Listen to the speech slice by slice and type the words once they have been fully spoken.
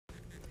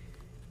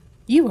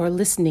You are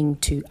listening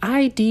to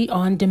ID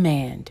on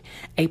Demand,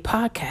 a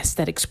podcast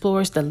that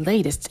explores the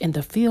latest in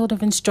the field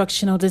of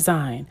instructional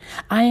design.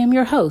 I am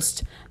your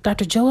host,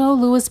 Dr. Joelle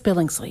Lewis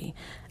Billingsley,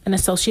 an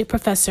associate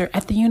professor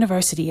at the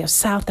University of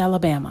South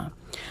Alabama.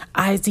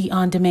 ID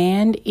on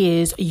Demand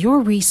is your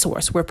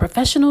resource where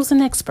professionals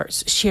and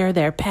experts share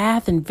their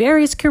path in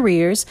various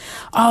careers,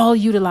 all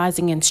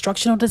utilizing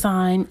instructional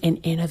design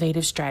and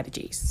innovative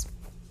strategies.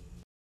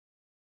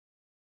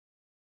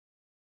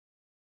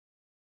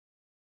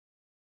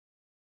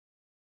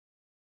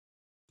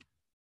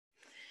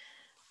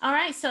 All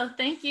right, so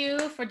thank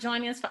you for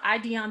joining us for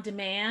ID on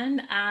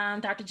Demand. I'm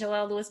Dr.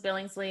 Joelle Lewis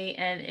Billingsley,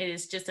 and it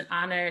is just an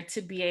honor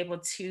to be able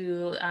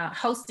to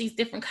host these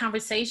different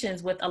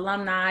conversations with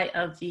alumni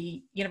of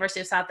the University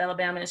of South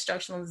Alabama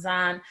Instructional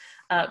Design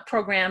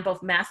program,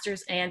 both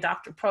master's and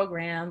doctor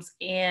programs.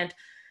 And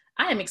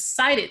I am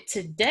excited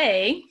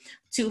today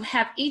to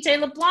have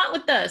EJ LeBlanc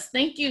with us.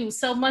 Thank you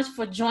so much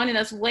for joining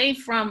us way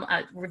from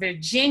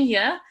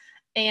Virginia,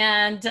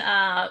 and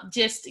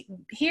just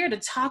here to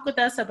talk with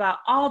us about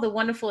all the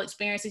wonderful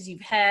experiences you've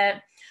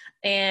had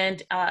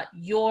and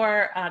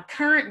your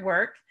current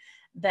work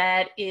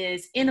that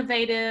is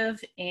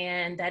innovative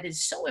and that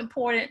is so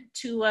important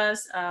to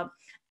us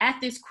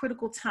at this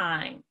critical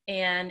time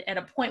and at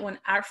a point when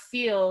our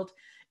field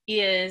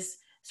is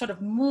sort of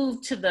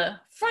moved to the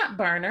front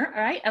burner,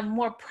 right? A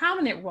more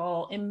prominent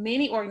role in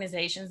many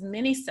organizations,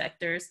 many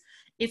sectors.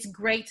 It's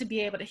great to be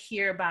able to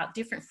hear about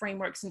different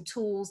frameworks and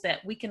tools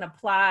that we can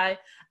apply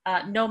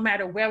no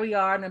matter where we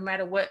are, no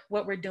matter what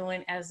we're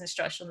doing as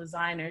instructional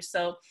designers.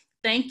 So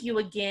thank you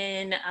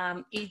again,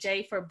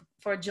 EJ,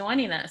 for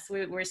joining us.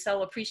 We're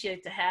so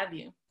appreciative to have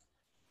you.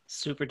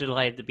 Super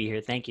delighted to be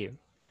here. Thank you.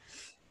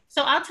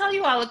 So I'll tell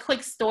you all a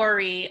quick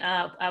story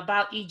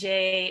about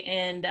EJ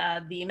and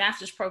the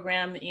master's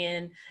program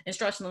in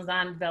instructional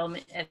design and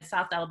development at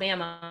South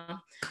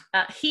Alabama.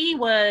 He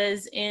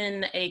was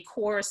in a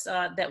course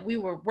that we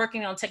were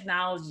working on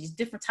technologies,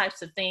 different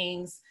types of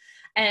things.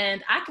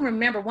 And I can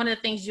remember one of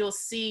the things you'll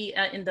see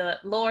in the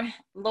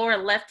lower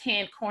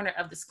left-hand corner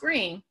of the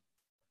screen.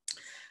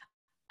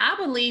 I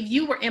believe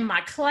you were in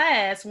my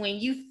class when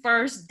you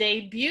first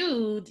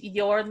debuted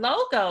your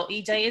logo,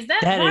 EJ. Is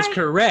that right? That is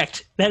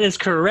correct. That is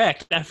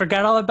correct. I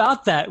forgot all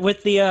about that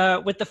with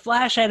the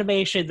flash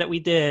animation that we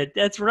did.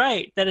 That's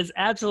right. That is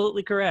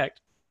absolutely correct.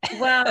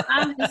 Well,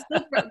 I'm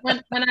super,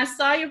 when I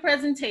saw your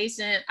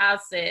presentation, I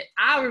said,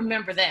 I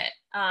remember that.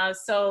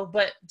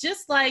 But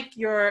just like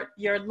your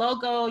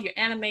logo, your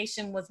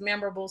animation was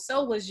memorable,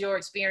 so was your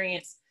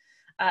experience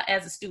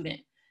as a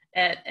student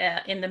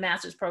in the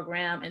master's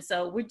program. And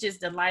so we're just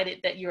delighted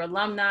that you're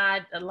alumni,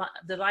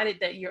 delighted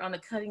that you're on the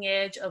cutting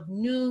edge of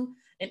new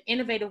and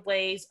innovative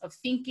ways of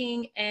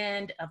thinking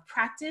and of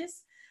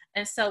practice.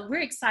 And so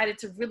we're excited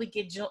to really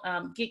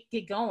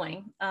get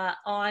going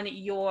on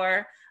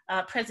your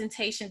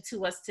presentation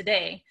to us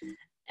today.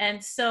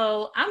 And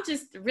so I'm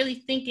just really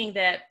thinking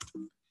that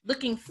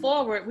looking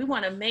forward, we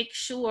want to make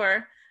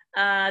sure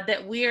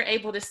that we're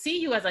able to see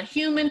you as a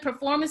human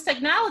performance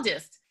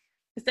technologist.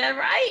 Is that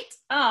right?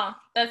 Oh,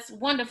 that's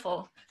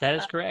wonderful. That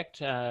is correct.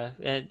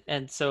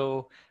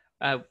 So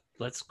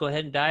let's go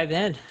ahead and dive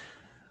in.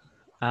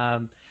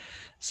 I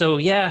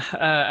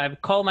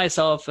call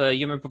myself a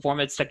human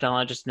performance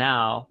technologist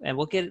now, and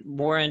we'll get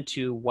more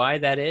into why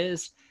that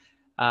is.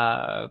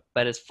 But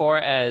as far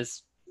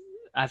as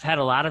I've had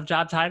a lot of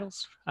job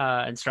titles,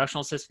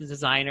 instructional systems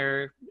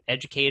designer,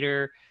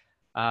 educator,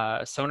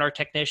 sonar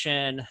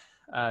technician,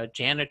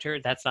 janitor,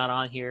 that's not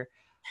on here.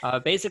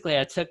 Basically,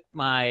 I took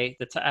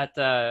at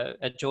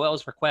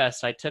Joelle's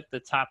request, I took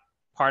the top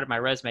part of my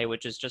resume,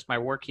 which is just my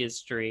work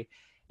history,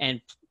 and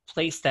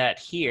placed that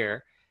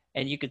here.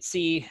 And you could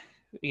see,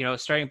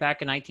 starting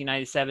back in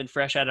 1997,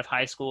 fresh out of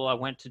high school, I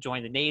went to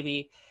join the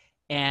Navy.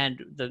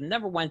 And the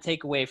number one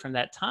takeaway from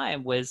that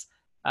time was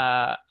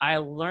I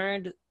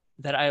learned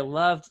that I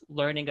loved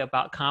learning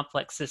about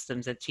complex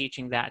systems and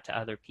teaching that to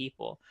other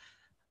people.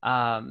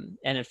 And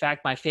in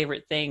fact, my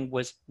favorite thing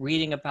was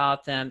reading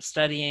about them,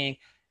 studying,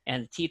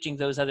 and teaching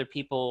those other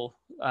people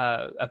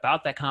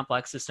about that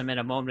complex system in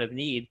a moment of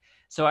need.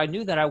 So I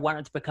knew that I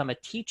wanted to become a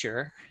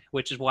teacher,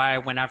 which is why I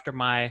went after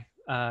my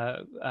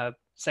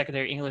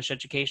secondary English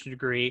education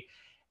degree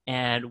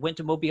and went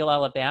to Mobile,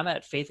 Alabama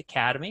at Faith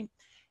Academy,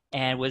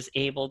 and was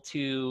able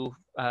to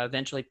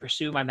eventually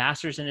pursue my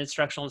master's in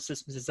instructional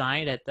systems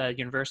design at the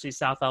University of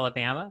South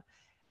Alabama,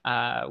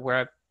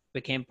 where I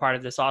became part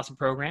of this awesome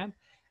program.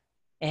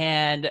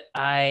 And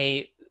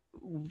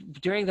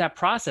during that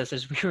process,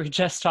 as we were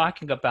just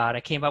talking about,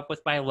 I came up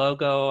with my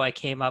logo, I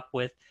came up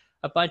with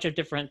a bunch of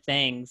different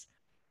things.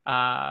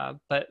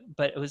 But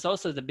it was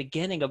also the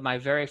beginning of my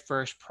very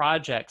first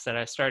projects that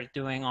I started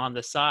doing on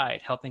the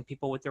side, helping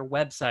people with their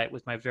website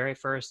was my very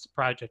first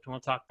project. And we'll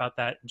talk about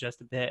that in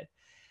just a bit.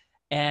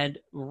 And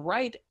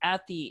right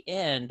at the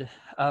end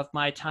of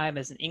my time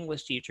as an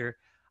English teacher,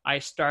 I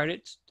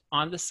started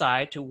on the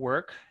side to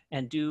work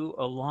and do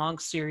a long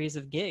series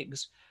of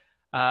gigs,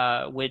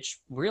 which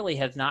really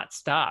has not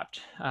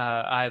stopped.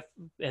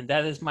 And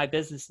that is my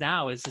business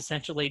now, is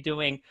essentially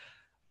doing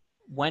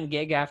one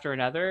gig after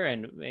another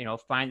and,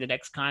 find the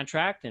next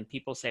contract, and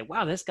people say,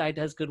 wow, this guy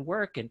does good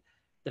work. And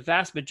the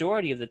vast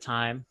majority of the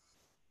time,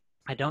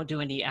 I don't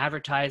do any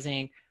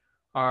advertising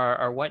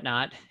or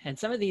whatnot. And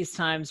some of these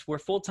times were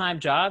full-time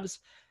jobs,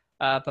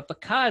 but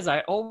because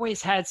I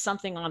always had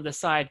something on the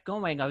side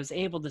going, I was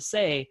able to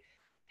say,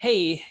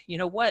 hey, you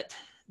know what?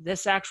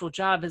 This actual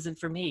job isn't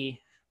for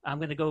me. I'm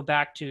going to go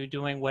back to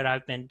doing what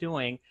I've been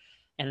doing.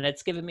 And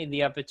it's given me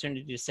the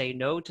opportunity to say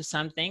no to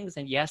some things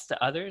and yes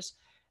to others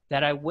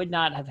that I would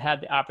not have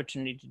had the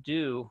opportunity to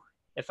do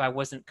if I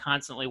wasn't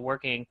constantly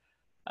working,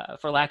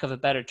 for lack of a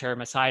better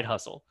term, a side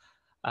hustle.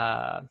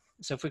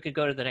 So if we could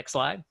go to the next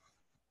slide.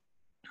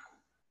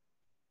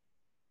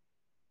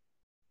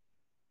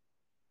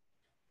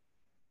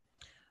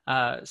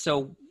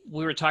 So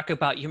we were talking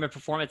about human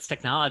performance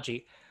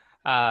technology.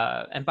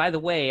 And by the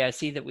way, I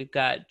see that we've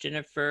got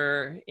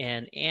Jennifer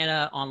and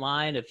Anna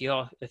online. If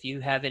you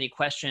have any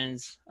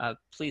questions,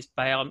 please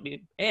by all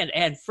means,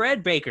 and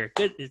Fred Baker,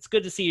 good. It's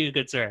good to see you,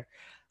 good sir.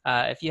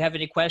 If you have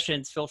any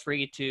questions, feel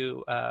free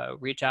to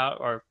reach out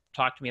or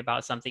talk to me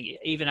about something,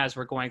 even as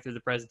we're going through the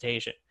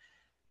presentation.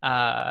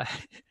 So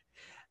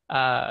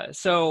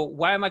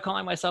why am I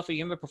calling myself a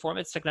human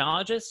performance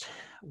technologist?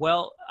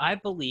 Well, I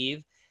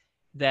believe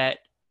that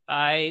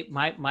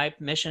my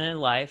mission in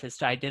life is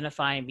to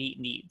identify and meet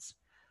needs.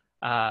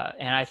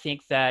 And I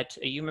think that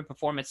a human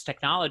performance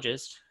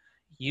technologist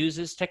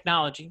uses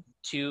technology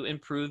to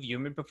improve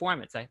human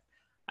performance.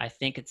 I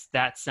think it's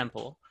that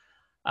simple.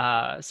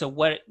 So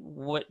what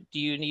do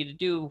you need to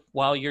do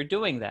while you're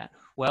doing that?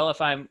 Well,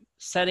 if I'm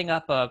setting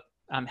up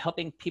I'm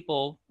helping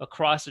people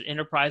across an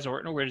enterprise or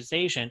an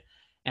organization,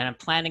 and I'm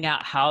planning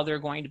out how they're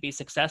going to be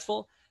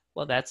successful,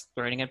 well, that's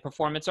learning and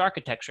performance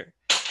architecture.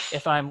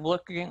 If I'm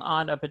working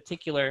on a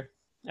particular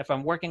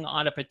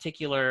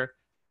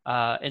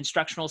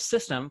instructional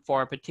system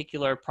for a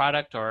particular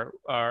product or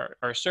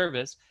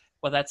service,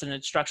 well, that's an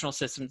instructional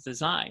systems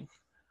design.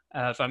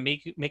 If I'm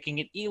making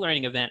an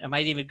e-learning event, I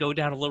might even go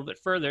down a little bit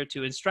further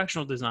to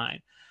instructional design.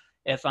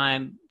 If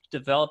I'm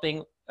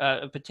developing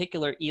a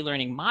particular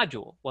e-learning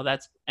module,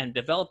 and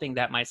developing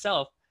that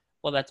myself,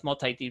 well, that's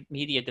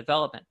multimedia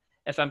development.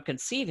 If I'm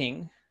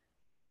conceiving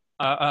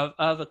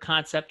of a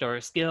concept or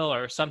a skill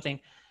or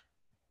something,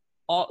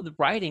 the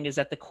writing is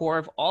at the core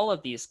of all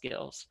of these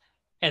skills.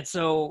 And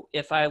so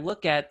if I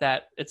look at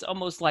that, it's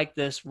almost like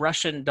this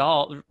Russian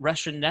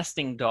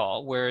nesting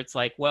doll, where it's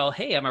like, well,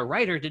 hey, I'm a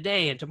writer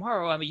today, and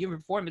tomorrow I'm a human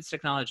performance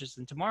technologist,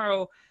 and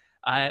tomorrow,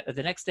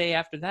 the next day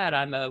after that,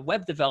 I'm a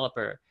web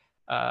developer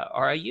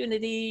or a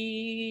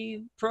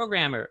Unity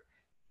programmer.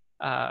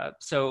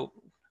 So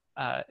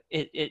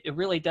it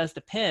really does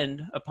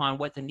depend upon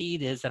what the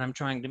need is that I'm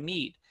trying to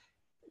meet,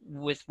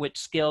 with which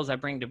skills I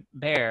bring to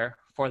bear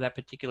for that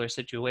particular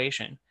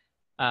situation.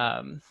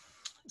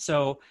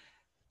 So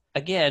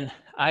again,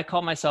 I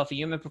call myself a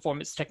human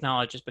performance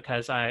technologist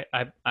because I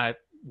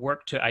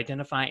work to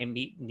identify and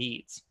meet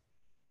needs.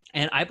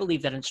 And I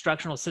believe that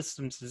instructional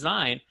systems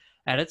design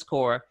at its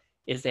core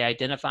is the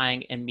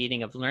identifying and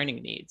meeting of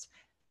learning needs.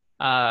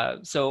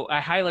 So I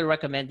highly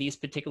recommend these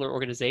particular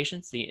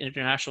organizations, the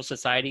International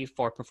Society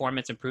for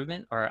Performance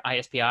Improvement, or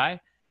ISPI,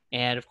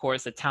 and of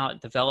course the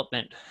Talent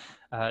Development,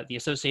 the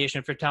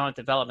Association for Talent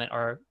Development,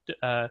 or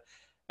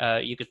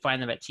you could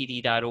find them at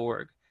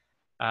td.org.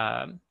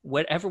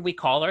 Whatever we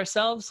call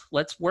ourselves,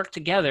 let's work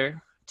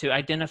together to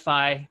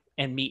identify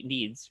and meet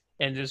needs.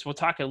 And as we'll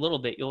talk a little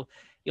bit,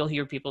 you'll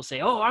hear people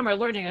say, oh, I'm a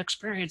learning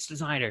experience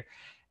designer.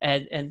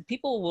 And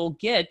people will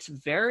get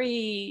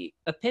very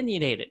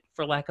opinionated,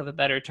 for lack of a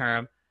better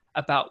term,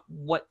 about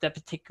what the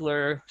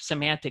particular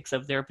semantics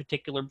of their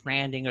particular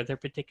branding or their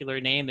particular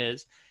name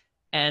is.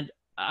 And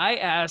I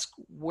ask,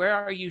 where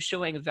are you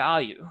showing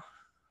value,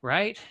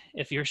 right?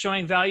 If you're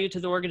showing value to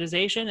the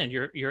organization and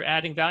you're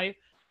adding value,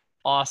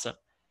 awesome.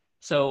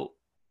 So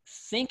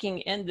thinking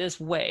in this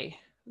way,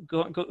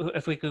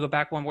 if we could go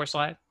back one more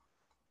slide.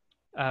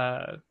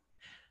 Yeah,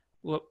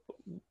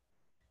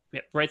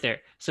 right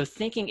there. So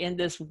thinking in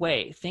this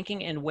way,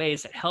 thinking in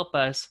ways that help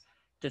us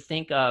to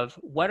think of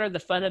what are the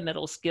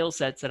fundamental skill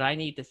sets that I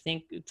need to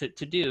think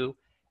to do,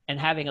 and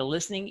having a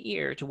listening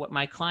ear to what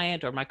my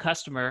client or my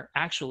customer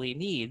actually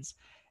needs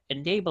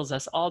enables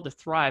us all to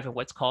thrive in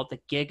what's called the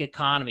gig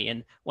economy.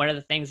 And one of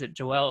the things that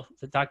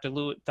Dr.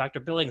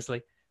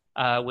 Billingsley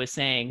was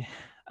saying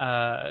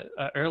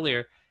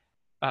earlier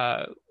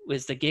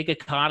was the gig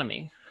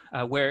economy,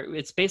 where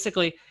it's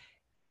basically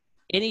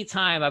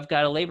anytime I've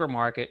got a labor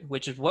market,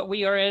 which is what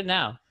we are in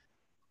now,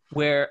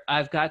 where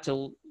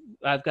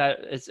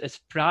it's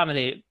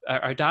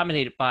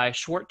dominated by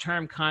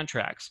short-term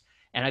contracts,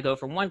 and I go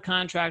from one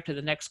contract to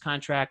the next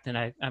contract, and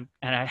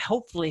I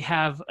hopefully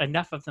have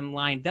enough of them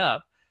lined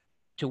up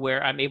to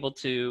where I'm able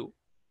to,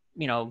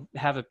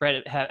 have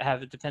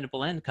a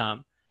dependable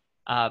income.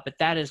 But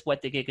that is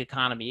what the gig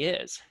economy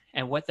is,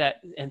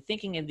 and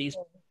thinking in these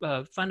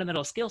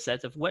fundamental skill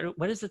sets of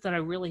what is it that I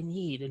really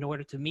need in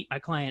order to meet my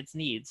clients'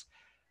 needs.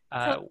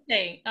 Uh, So,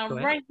 okay, Go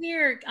ahead. right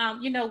here,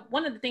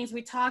 one of the things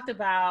we talked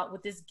about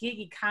with this gig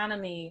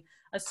economy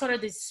are sort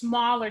of these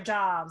smaller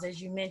jobs,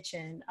 as you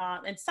mentioned.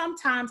 And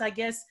sometimes, I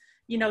guess,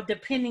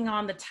 depending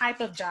on the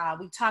type of job,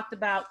 we talked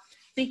about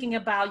thinking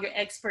about your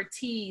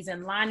expertise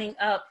and lining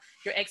up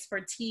your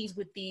expertise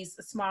with these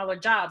smaller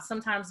jobs.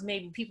 Sometimes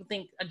maybe people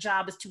think a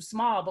job is too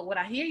small, but what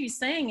I hear you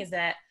saying is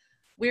that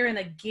we're in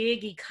a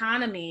gig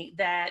economy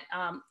that,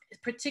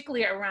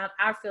 particularly around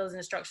our fields as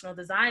instructional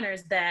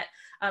designers, that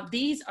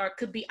these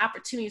could be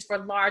opportunities for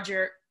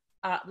larger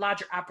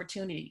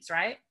opportunities,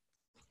 right?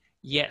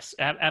 Yes,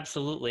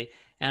 absolutely.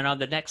 And on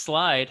the next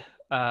slide,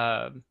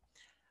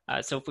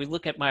 so if we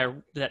look at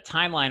that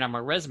timeline on my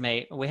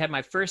resume, we had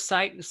my first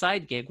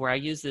side gig where I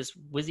used this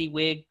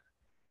WYSIWYG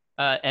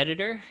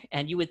editor,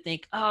 and you would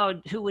think, oh,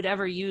 who would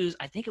ever use?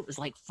 I think it was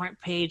like Front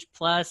Page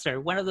Plus or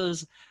one of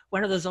those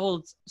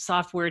old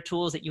software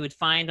tools that you would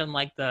find on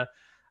like the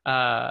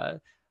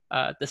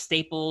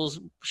Staples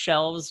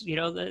shelves.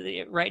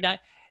 Right now,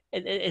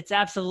 it's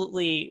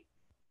absolutely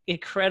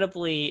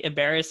incredibly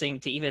embarrassing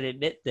to even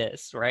admit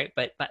this, right?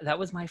 But that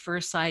was my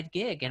first side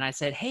gig, and I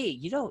said, hey,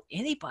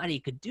 anybody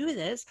could do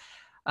this.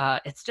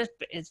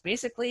 It's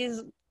basically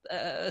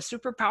a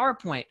super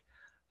PowerPoint.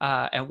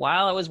 And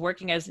while I was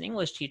working as an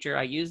English teacher,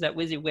 I used that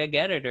WYSIWYG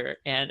editor,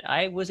 and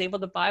I was able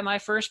to buy my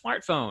first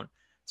smartphone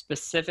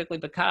specifically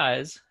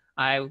because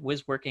I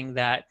was working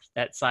that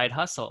side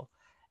hustle,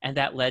 and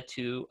that led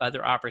to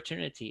other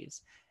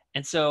opportunities.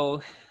 And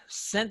so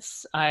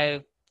since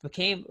I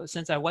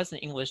was an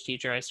English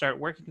teacher, I started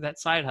working that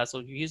side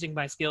hustle using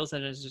my skills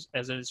as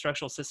an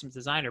instructional systems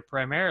designer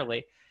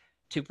primarily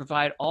to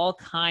provide all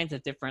kinds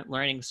of different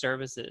learning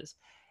services.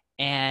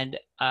 And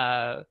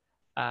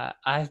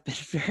I've been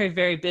very,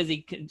 very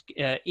busy,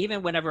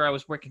 even whenever I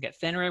was working at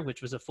FINRA,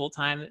 which was a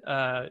full-time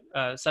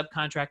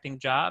subcontracting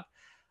job.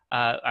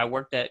 I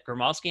worked at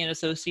Gromolsky and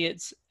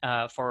Associates,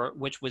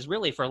 which was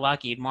really for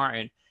Lockheed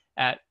Martin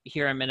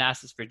here in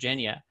Manassas,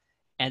 Virginia.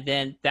 And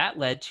then that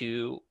led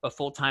to a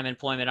full-time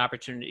employment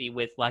opportunity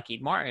with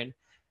Lockheed Martin.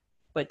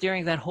 But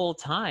during that whole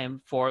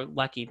time for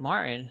Lockheed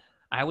Martin,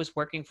 I was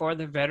working for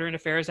the Veteran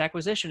Affairs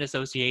Acquisition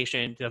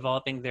Association,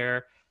 developing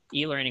their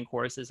e-learning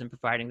courses and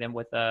providing them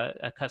with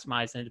a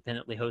customized,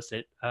 independently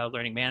hosted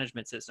learning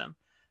management system.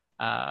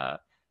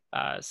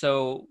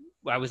 So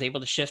I was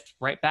able to shift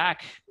right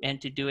back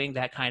into doing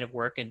that kind of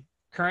work. And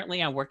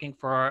currently I'm working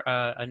for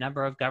a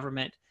number of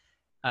government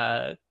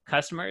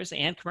customers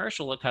and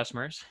commercial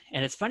customers.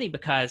 And it's funny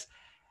because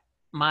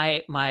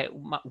my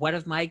one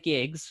of my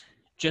gigs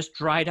just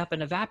dried up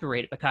and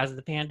evaporated because of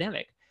the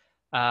pandemic.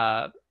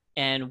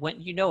 And when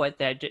you know it,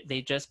 that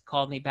they just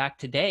called me back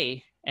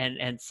today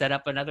and set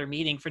up another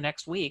meeting for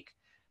next week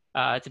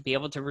to be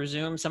able to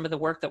resume some of the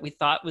work that we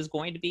thought was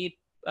going to be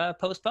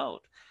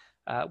postponed,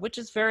 which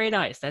is very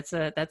nice. That's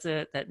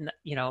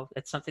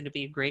something to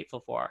be grateful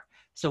for.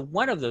 So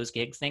one of those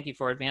gigs, thank you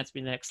for advancing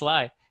me to the next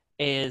slide,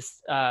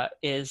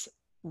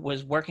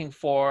 was working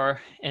for,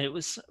 and it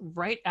was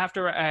right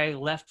after I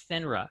left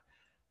FINRA,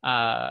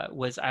 I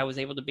was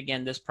able to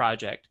begin this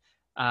project.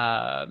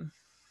 And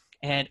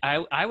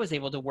I was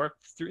able to work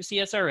through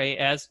CSRA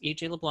as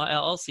E.J. LeBlanc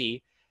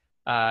LLC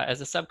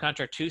as a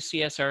subcontractor to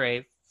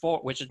CSRA,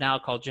 which is now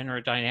called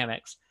General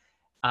Dynamics,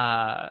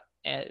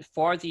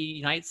 for the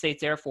United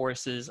States Air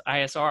Force's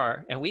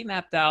ISR. And we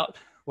mapped out,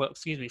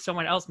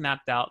 someone else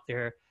mapped out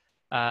their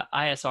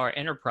ISR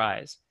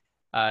enterprise,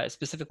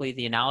 specifically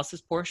the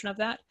analysis portion of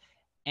that.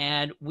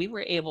 And we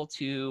were able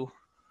to,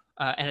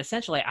 and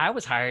essentially I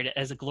was hired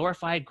as a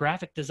glorified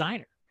graphic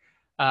designer.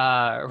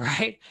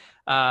 Right.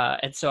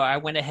 And so I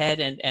went ahead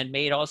and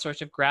made all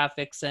sorts of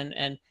graphics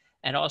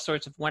and all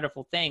sorts of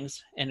wonderful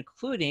things,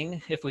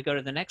 including, if we go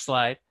to the next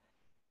slide,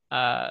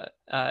 an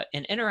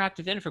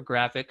interactive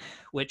infographic,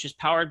 which is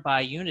powered by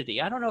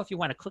Unity. I don't know if you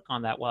want to click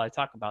on that while I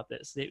talk about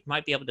this. You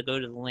might be able to go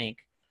to the link.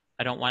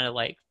 I don't want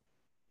to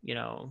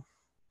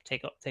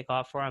take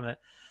off from it.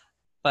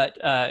 But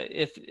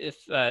if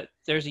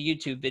there's a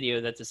YouTube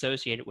video that's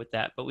associated with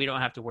that, but we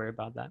don't have to worry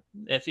about that.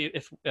 If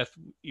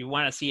you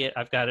want to see it,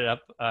 I've got it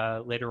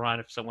up later on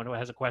if someone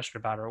has a question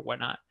about it or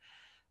whatnot.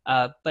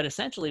 But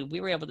essentially,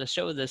 we were able to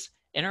show this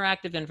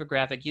interactive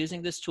infographic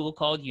using this tool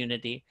called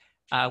Unity,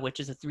 which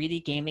is a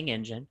 3D gaming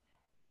engine.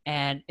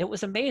 And it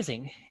was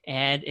amazing.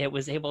 And it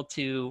was able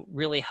to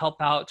really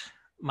help out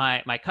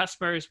my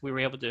customers. We were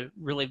able to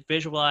really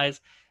visualize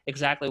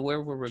exactly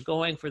where we were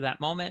going for that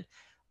moment.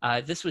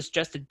 This was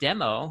just a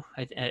demo,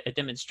 a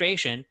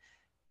demonstration,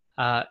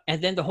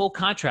 and then the whole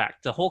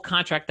contract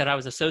that I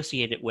was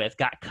associated with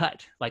got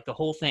cut, like the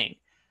whole thing.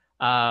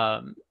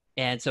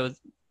 And so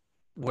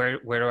where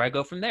do I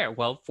go from there?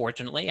 Well,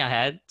 fortunately, I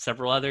had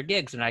several other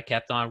gigs and I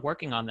kept on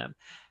working on them.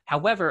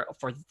 However,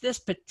 for this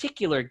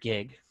particular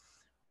gig,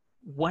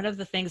 one of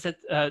the things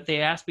that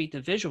they asked me to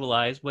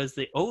visualize was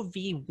the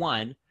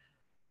OV1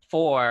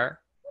 for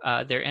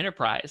their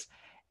enterprise.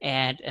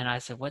 And I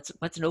said, what's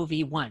an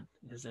OV1?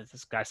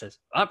 This guy says,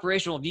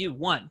 operational view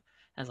 1.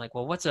 I was like,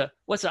 well, what's an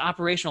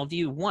operational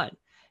view 1?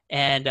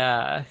 And,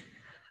 oh,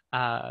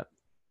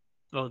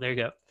 there you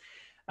go.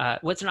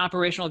 What's an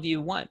operational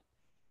view one?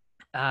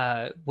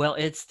 Well,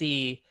 it's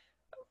the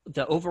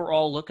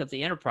overall look of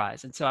the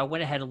enterprise. And so I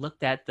went ahead and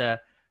looked at the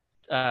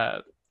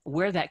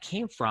where that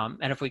came from.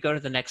 And if we go to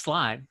the next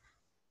slide,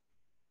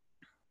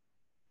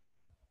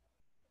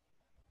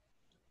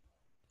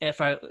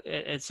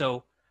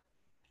 so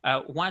I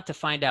want to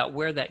find out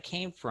where that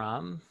came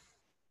from.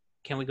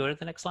 Can we go to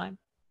the next slide?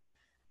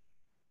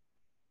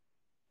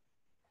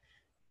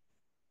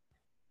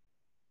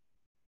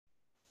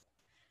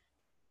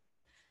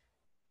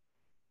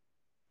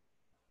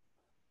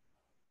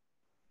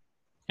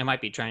 I might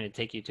be trying to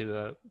take you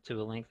to a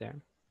link there.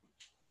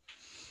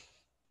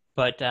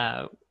 But,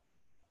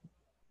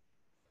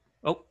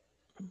 oh,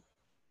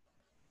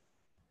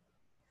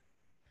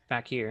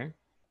 back here.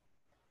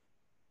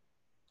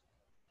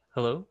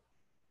 Hello?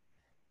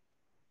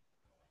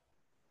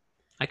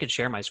 I could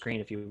share my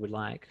screen if you would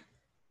like.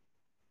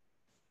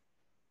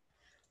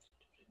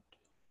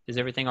 Is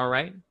everything all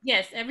right?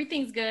 Yes,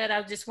 everything's good.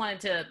 I just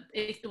wanted to,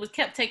 it was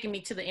kept taking me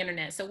to the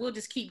internet. So we'll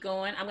just keep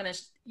going. I'm going to,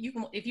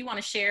 if you want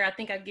to share, I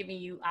think I've given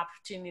you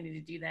opportunity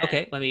to do that.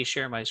 Okay, let me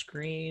share my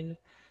screen.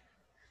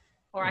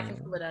 Or I can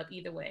pull it up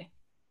either way.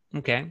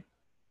 Okay.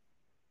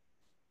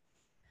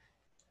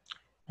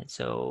 And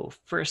so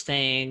first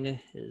thing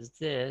is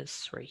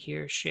this right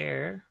here,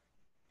 share.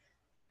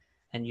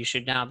 And you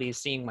should now be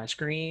seeing my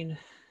screen.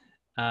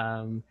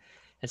 And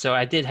so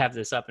I did have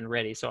this up and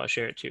ready, so I'll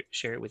share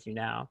it with you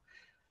now.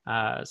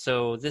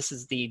 So this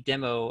is the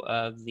demo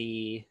of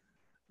the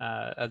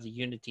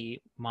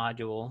Unity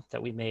module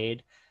that we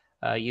made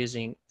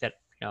using that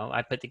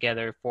I put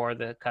together for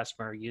the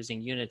customer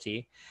using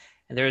Unity.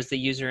 And there's the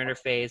user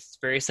interface. It's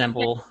very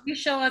simple. Can you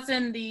show us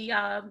in the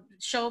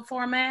show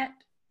format?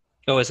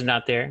 Oh, is it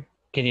not there?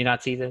 Can you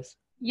not see this?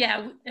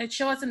 Yeah,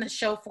 show us in the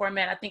show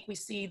format. I think we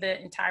see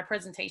the entire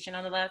presentation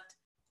on the left.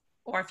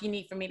 Or if you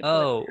need for me to.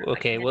 Oh,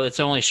 okay. Well, it's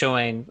only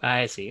showing.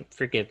 I see.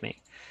 Forgive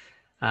me.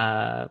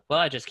 Well,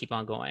 I just keep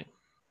on going.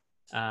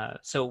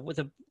 So with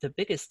the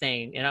biggest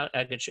thing,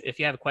 I could, if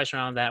you have a question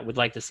on that, would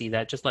like to see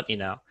that, just let me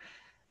know.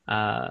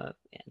 And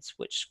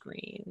switch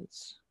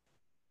screens.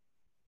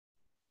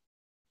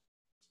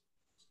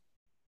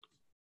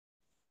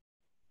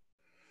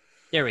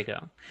 There we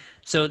go.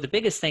 So the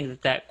biggest thing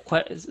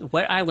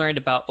what I learned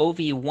about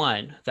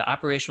OV1, the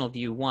operational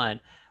view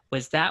 1,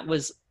 was that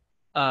was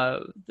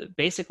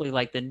basically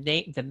like the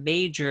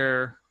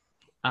major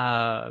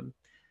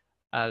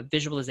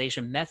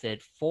visualization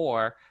method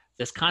for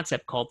this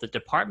concept called the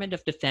Department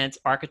of Defense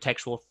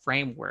Architectural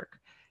Framework,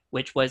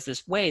 which was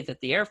this way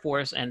that the Air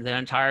Force and the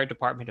entire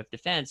Department of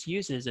Defense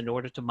uses in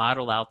order to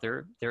model out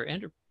their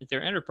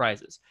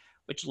enterprises,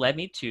 which led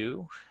me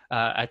to,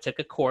 I took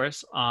a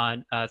course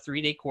on a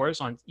 3-day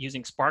course on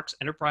using Sparks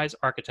Enterprise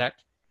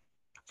Architect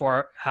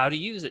for how to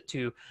use it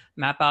to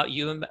map out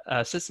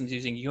systems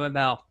using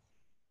UML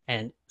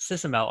and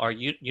SysML, our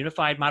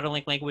Unified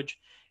Modeling Language,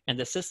 and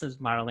the Systems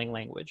Modeling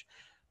Language,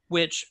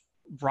 which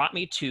brought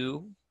me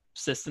to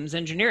systems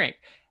engineering.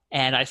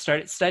 And I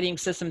started studying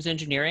systems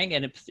engineering,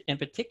 and in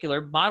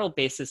particular,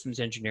 model-based systems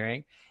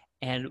engineering.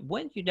 And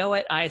when you know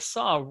it, I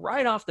saw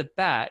right off the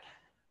bat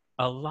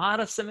a lot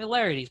of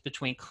similarities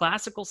between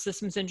classical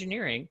systems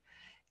engineering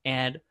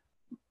and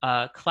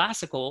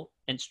classical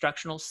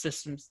instructional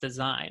systems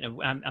design.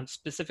 And I'm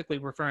specifically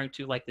referring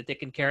to like the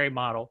Dick and Carey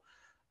model,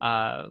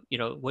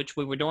 which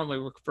we would normally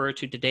refer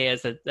to today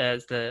as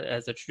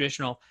the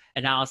traditional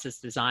analysis,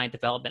 design,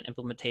 development,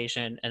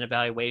 implementation, and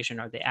evaluation,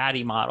 or the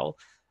ADDIE model.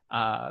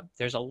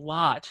 There's a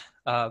lot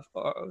of,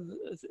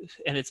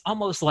 and it's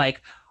almost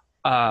like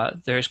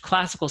there's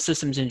classical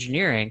systems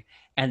engineering,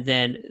 and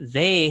then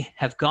they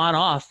have gone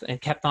off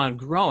and kept on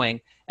growing,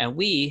 and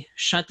we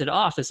shunted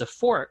off as a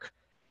fork,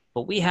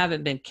 but we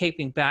haven't been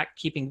keeping back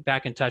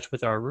in touch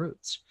with our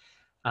roots.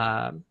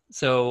 And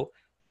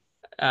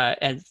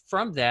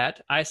from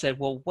that, I said,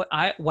 well, what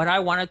I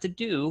wanted to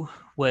do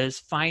was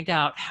find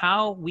out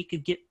how we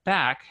could get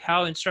back,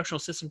 how instructional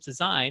systems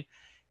design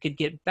could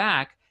get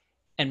back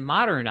and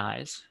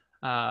modernize,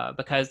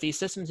 because these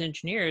systems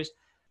engineers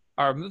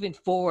are moving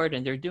forward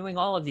and they're doing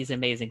all of these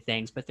amazing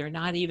things, but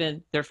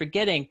they're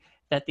forgetting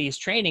that these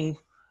training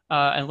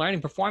and learning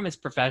performance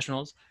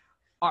professionals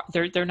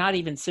they're not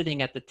even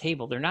sitting at the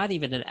table. They're not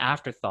even an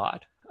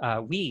afterthought.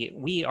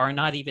 We are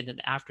not even an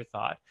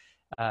afterthought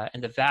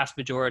in the vast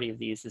majority of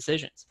these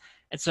decisions.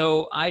 And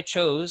so I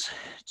chose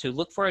to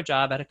look for a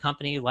job at a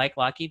company like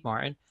Lockheed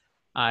Martin.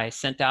 I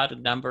sent out a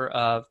number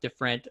of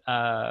different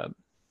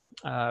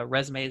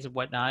resumes and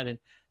whatnot, and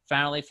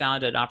finally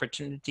found an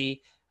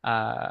opportunity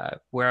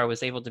where I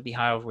was able to be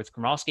hired with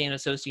Gromolsky and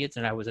Associates,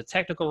 and I was a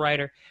technical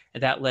writer,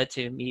 and that led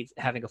to me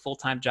having a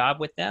full-time job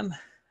with them.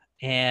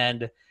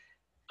 And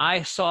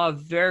I saw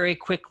very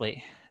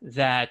quickly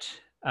that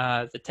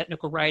the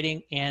technical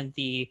writing and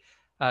the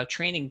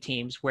training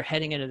teams were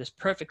heading into this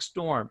perfect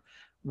storm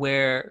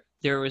where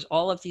there was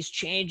all of these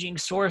changing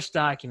source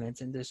documents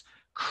and this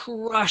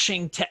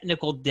crushing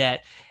technical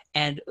debt,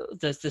 and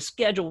the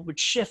schedule would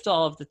shift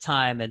all of the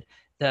time, and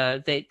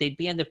they'd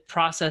be in the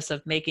process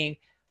of making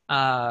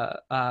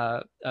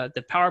the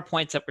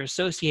PowerPoints that were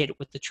associated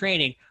with the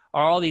training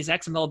are all these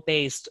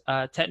XML-based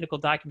technical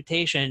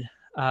documentation.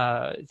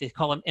 They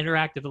call them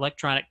interactive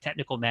electronic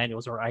technical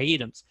manuals, or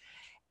IETMs.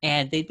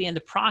 And they'd be in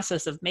the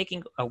process of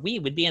making, we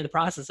would be in the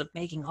process of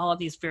making all of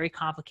these very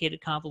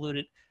complicated,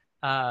 convoluted,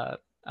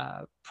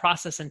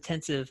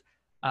 process-intensive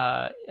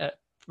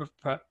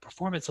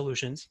performance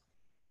solutions.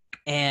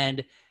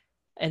 And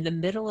in the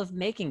middle of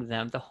making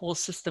them, the whole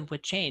system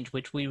would change,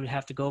 which we would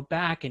have to go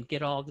back and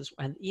get all this.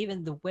 And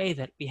even the way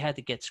that we had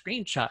to get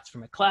screenshots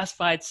from a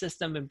classified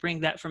system and bring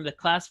that from the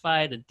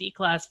classified and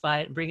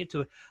declassified and bring it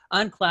to an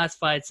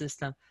unclassified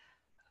system,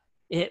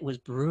 it was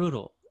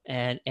brutal.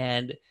 And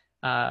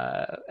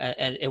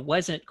it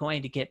wasn't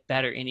going to get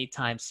better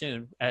anytime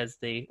soon, as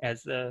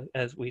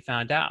we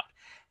found out.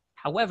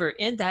 However,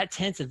 in that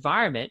tense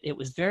environment, it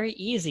was very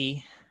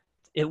easy.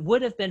 It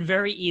would have been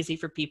very easy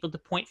for people to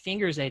point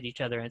fingers at each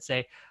other and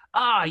say,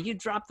 you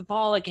dropped the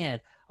ball again.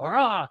 Or,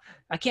 I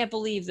can't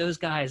believe those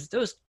guys,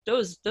 those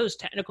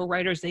technical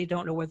writers, they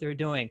don't know what they're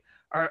doing.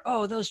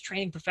 Or, those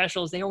training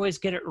professionals, they always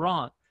get it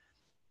wrong.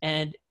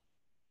 And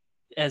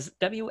as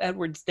W.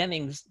 Edwards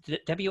Deming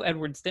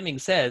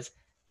says,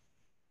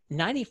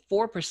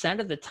 94%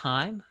 of the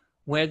time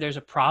where there's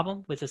a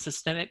problem with a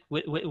systemic,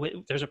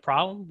 there's a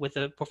problem with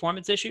a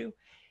performance issue,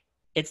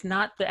 it's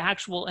not the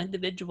actual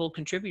individual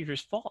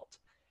contributor's fault.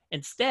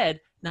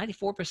 Instead,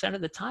 94% of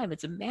the time,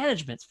 it's a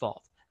management's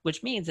fault,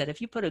 which means that if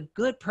you put a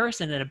good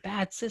person in a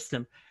bad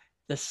system,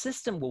 the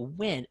system will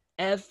win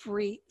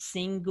every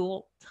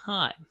single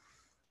time.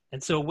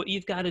 And so what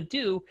you've got to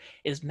do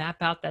is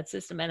map out that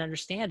system and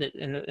understand it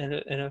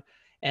and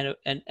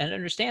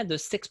understand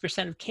those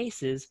 6% of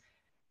cases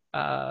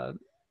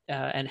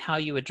and how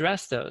you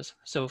address those.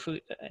 So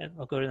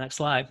I'll go to the next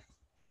slide.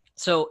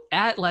 So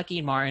at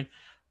Lockheed Martin,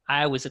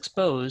 I was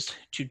exposed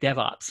to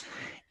DevOps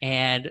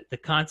and the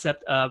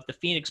concept of the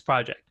Phoenix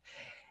Project.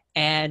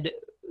 And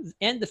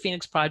in the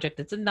Phoenix Project,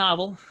 it's a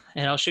novel,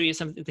 and I'll show you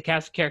some of the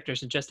cast of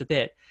characters in just a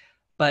bit.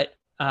 But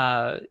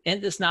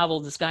in this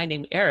novel, this guy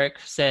named Eric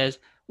says,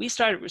 we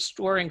started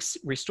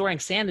restoring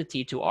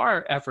sanity to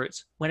our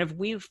efforts whenever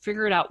we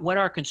figured out what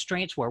our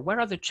constraints were, what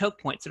are the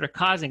choke points that are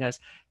causing us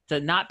to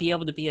not be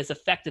able to be as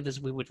effective as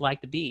we would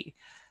like to be.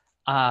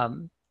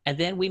 And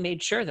then we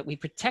made sure that we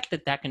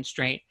protected that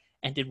constraint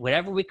and did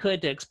whatever we could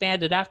to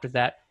expand it after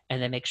that,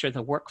 and then make sure the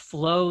work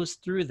flows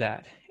through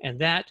that. And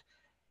that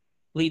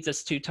leads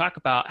us to talk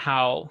about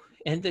how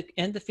in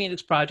the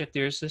Phoenix Project,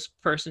 there's this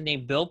person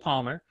named Bill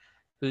Palmer,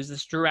 who's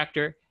this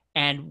director,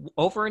 and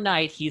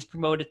overnight he's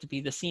promoted to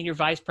be the senior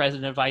vice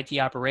president of IT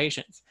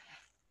operations.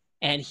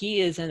 And he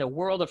is in a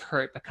world of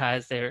hurt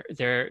because they're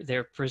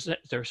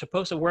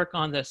supposed to work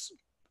on this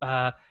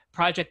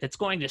project that's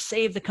going to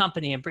save the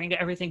company and bring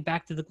everything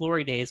back to the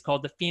glory days,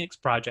 called the Phoenix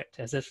Project,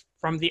 as if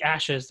from the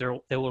ashes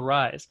they will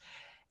rise.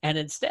 And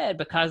instead,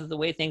 because of the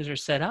way things are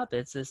set up,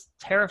 it's this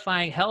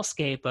terrifying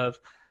hellscape of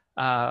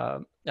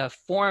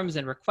forms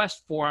and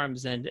request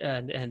forms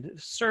and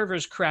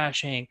servers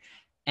crashing,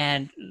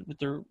 and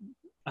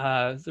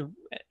and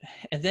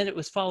then it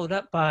was followed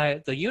up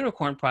by the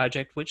Unicorn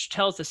Project, which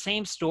tells the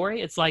same story.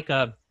 It's like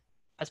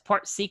as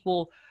part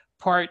sequel,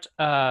 part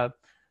a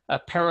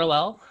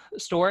parallel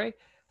story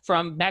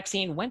from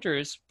Maxine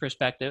Winter's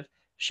perspective,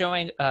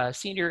 showing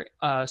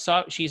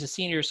she's a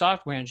senior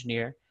software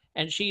engineer,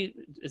 and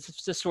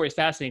this story is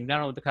fascinating, not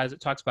only because it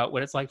talks about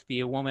what it's like to be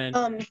a woman.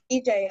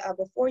 EJ,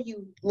 before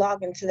you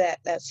log into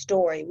that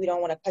story, we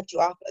don't want to cut you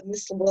off.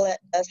 Ms. Willett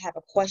does have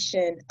a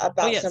question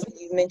about something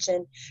you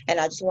mentioned, and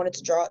I just wanted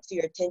to draw it to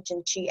your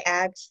attention. She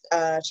asked,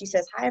 she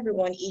says, "Hi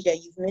everyone, EJ,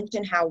 you've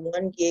mentioned how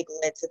one gig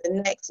led to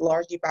the next,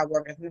 largely by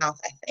word of mouth,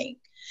 I think.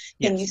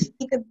 Can you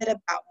speak a bit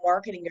about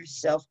marketing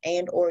yourself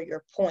and or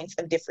your points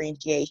of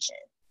differentiation?"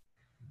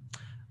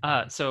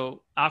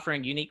 So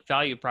offering unique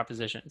value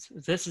propositions.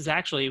 This is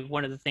actually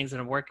one of the things that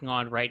I'm working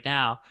on right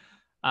now.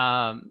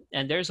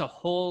 And there's a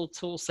whole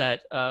tool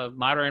set of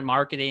modern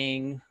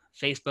marketing,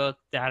 Facebook,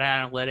 data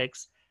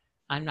analytics.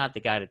 I'm not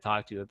the guy to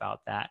talk to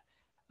about that.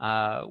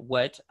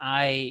 What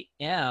I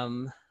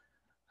am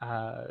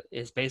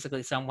is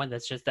basically someone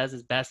that just does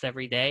his best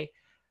every day,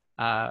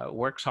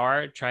 works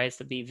hard, tries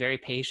to be very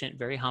patient,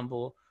 very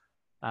humble,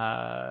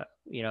 and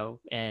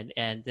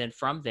then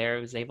from there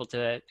is able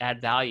to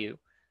add value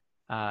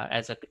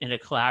in a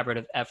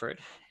collaborative effort.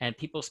 And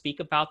people speak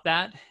about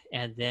that,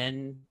 and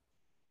then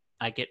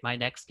I get my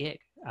next gig.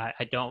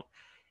 I don't,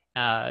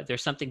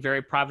 there's something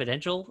very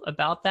providential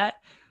about that,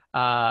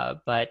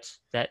 but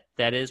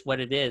that is what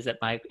it is at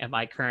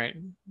my current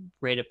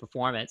rate of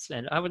performance.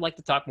 And I would like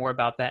to talk more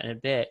about that in a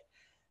bit.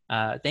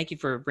 Thank you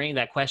for bringing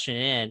that question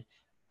in.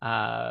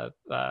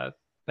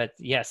 But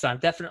yes, I'm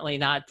definitely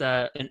not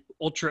an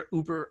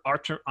uber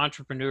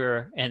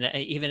entrepreneur. And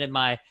even in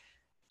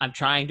I'm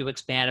trying to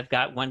expand. I've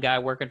got one guy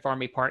working for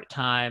me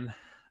part-time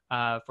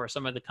for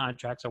some of the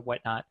contracts or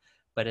whatnot,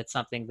 but it's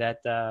something that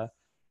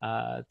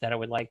I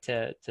would like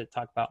to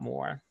talk about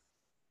more.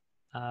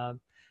 All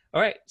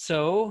right,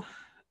 so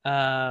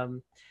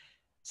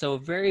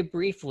very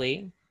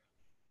briefly,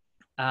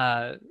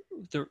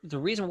 the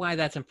reason why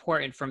that's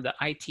important from the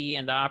IT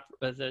and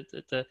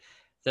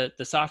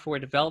the software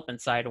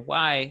development side, and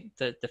why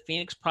the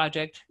Phoenix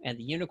project and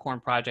the Unicorn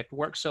project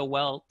work so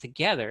well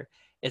together,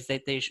 is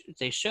that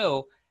they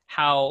show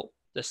how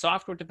the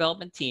software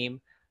development team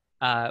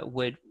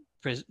would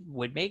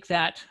make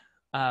that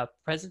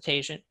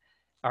presentation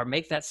or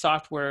make that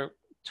software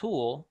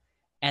tool,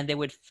 and they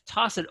would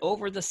toss it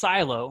over the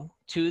silo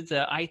to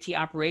the IT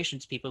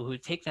operations people who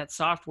would take that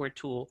software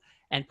tool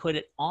and put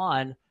it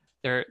on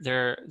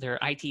their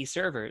IT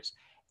servers,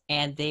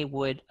 and they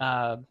would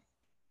call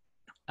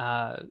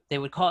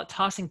it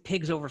tossing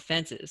pigs over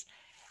fences.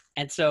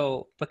 And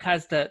so,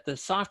 because the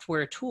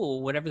software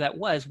tool, whatever that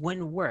was,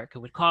 wouldn't work, it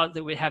would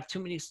have too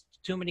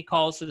many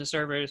calls to the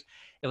servers.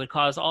 It would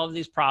cause all of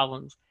these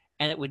problems,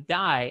 and it would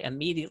die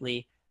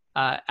immediately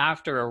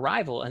after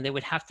arrival, and they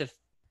would have to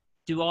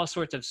do all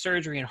sorts of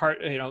surgery and heart,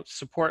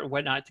 support and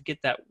whatnot to get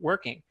that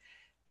working.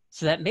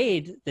 So that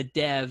made the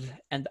dev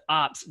and the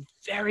ops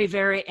very,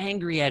 very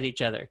angry at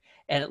each other,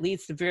 and it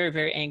leads to very,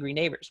 very angry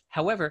neighbors.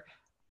 However,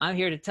 I'm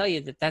here to tell you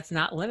that that's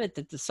not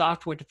limited to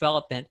software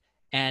development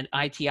and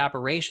IT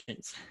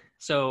operations.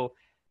 So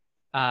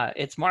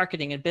it's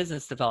marketing and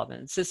business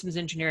development, systems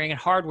engineering and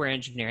hardware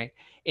engineering.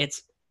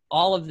 It's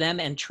all of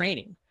them and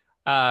training,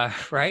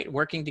 right?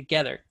 Working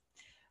together.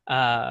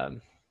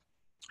 And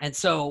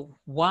so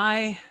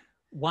why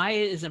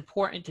it is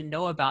important to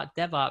know about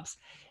DevOps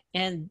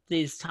in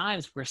these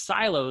times where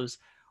silos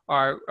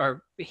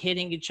are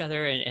hitting each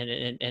other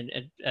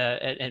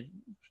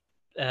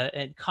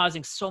and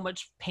causing so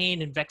much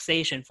pain and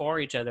vexation for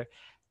each other,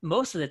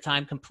 most of the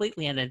time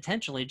completely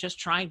unintentionally, just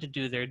trying to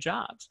do their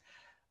jobs.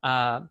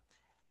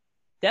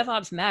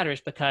 DevOps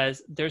matters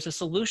because there's a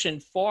solution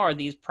for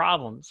these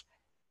problems,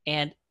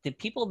 and the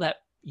people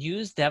that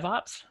use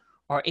DevOps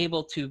are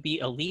able to be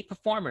elite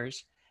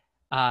performers,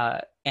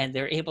 and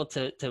they're able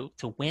to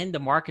win the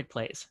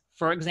marketplace.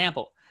 For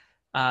example,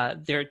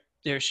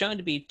 they're shown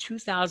to be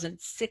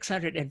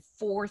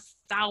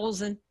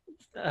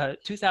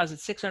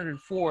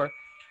 2,604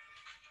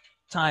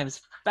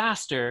 times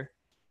faster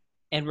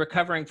in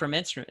recovering from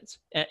incidents.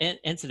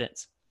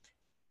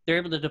 They're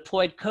able to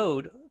deploy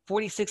code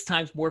 46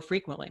 times more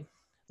frequently.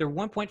 They're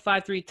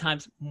 1.53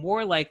 times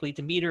more likely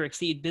to meet or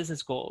exceed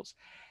business goals.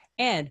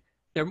 And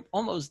they're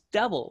almost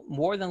double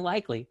more than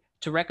likely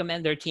to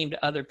recommend their team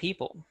to other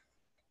people.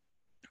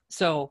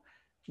 So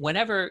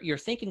whenever you're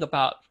thinking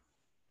about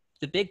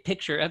the big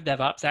picture of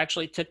DevOps, I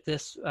actually took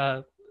this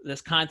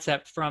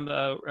concept from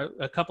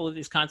a couple of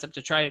these concepts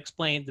to try to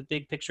explain the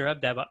big picture of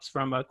DevOps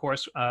from a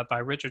course by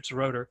Richard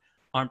Seroter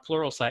on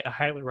Pluralsight. I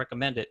highly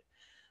recommend it.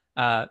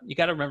 You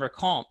got to remember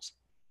CALMS: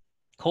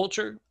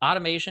 culture,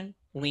 automation,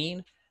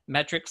 lean,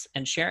 metrics,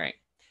 and sharing.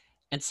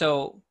 And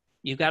so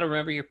you've got to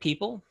remember your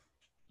people.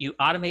 You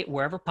automate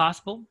wherever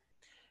possible.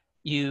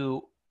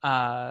 You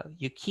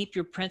keep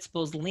your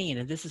principles lean,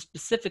 and this is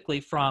specifically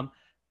from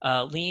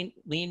lean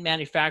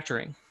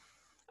manufacturing.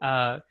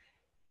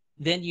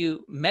 Then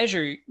you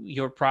measure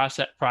your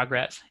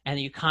progress, and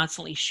you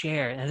constantly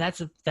share, and that's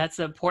the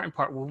important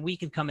part where we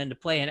can come into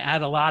play and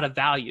add a lot of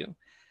value.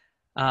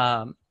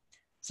 So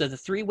the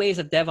 3 ways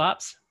of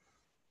DevOps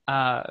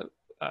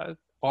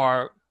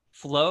are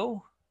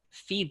flow,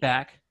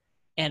 feedback,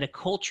 and a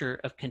culture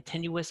of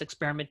continuous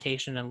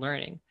experimentation and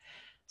learning.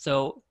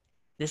 So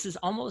this is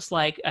almost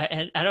like,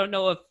 and I don't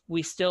know if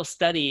we still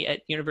study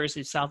at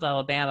University of South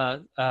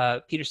Alabama,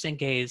 Peter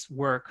Senge's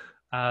work,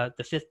 The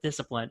 5th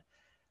Discipline,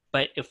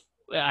 but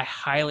I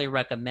highly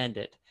recommend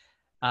it.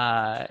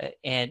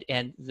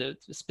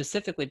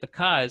 Specifically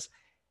because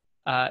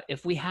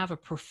if we have a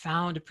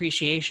profound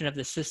appreciation of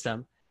the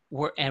system,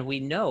 and we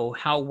know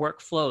how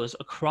work flows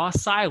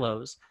across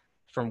silos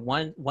from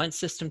one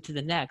system to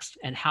the next,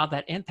 and how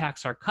that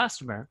impacts our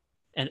customer,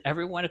 and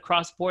everyone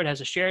across the board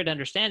has a shared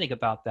understanding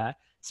about that,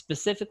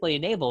 specifically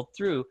enabled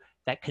through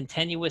that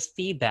continuous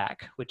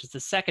feedback, which is the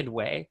second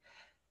way,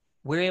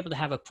 we're able to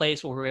have a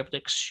place where we're able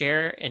to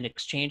share and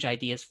exchange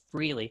ideas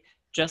freely,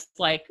 just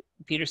like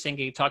Peter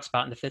Senge talks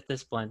about in The 5th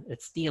Discipline.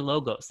 It's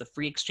dialogos, the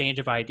free exchange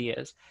of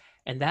ideas.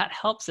 And that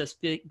helps us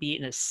be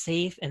in a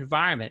safe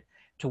environment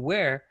to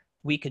where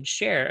we can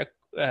share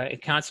and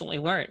constantly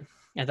learn.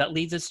 And that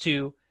leads us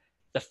to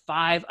the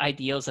 5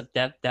 ideals of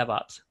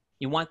DevOps.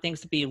 You want things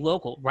to be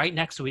local, right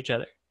next to each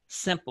other,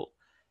 simple.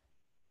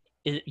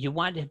 You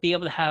want to be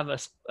able to have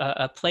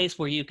a place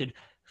where you could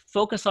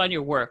focus on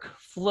your work,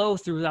 flow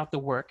throughout the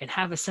work, and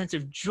have a sense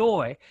of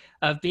joy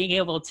of being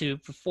able to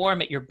perform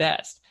at your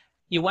best.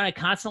 You want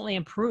to constantly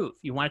improve.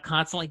 You want to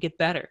constantly get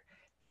better.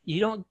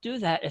 You don't do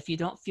that if you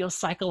don't feel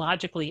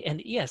psychologically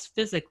and, yes,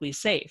 physically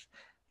safe.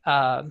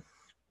 And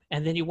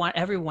then you want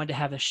everyone to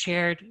have a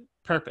shared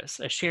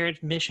purpose, a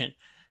shared mission,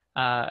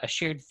 a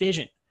shared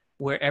vision,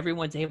 where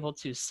everyone's able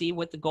to see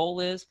what the goal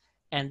is,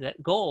 and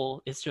that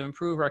goal is to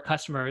improve our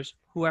customers,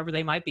 whoever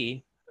they might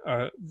be,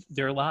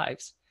 their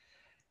lives.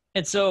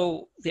 And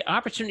so the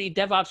opportunity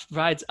DevOps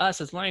provides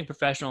us as learning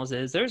professionals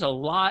is there's a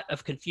lot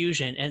of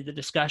confusion in the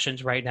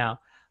discussions right now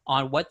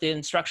on what the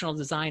instructional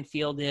design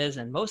field is,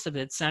 and most of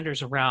it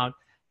centers around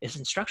is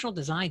instructional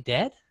design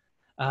dead?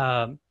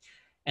 And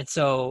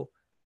so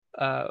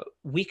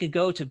we could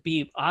go to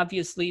be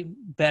obviously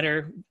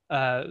better,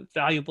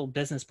 valuable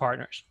business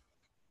partners.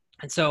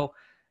 And so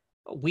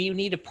we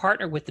need to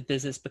partner with the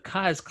business,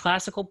 because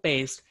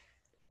classical-based,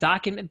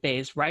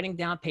 document-based, writing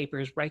down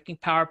papers, writing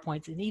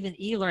PowerPoints, and even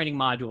e-learning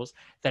modules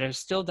that are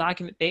still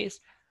document-based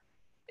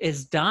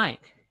is dying.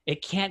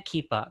 It can't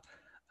keep up.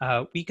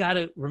 We got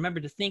to remember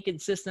to think in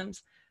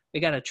systems. We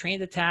got to train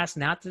the task,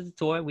 not to the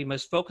toy. We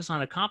must focus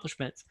on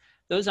accomplishments.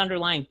 Those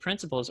underlying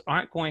principles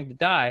aren't going to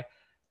die,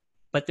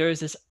 but there is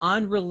this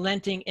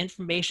unrelenting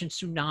information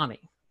tsunami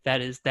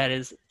that is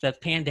the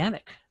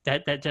pandemic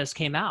that just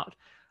came out.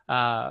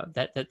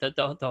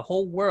 The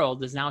whole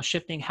world is now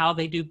shifting how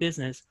they do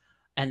business,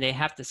 and they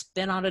have to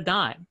spin on a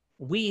dime.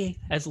 We,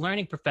 as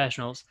learning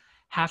professionals,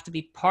 have to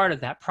be part of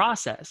that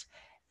process.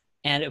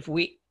 And if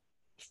we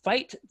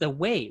fight the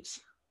waves,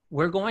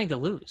 we're going to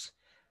lose.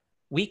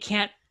 We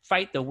can't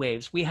fight the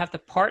waves. We have to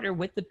partner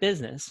with the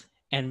business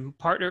and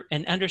partner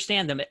and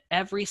understand them at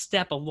every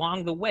step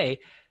along the way,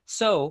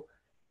 so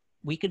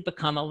we could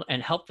become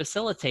and help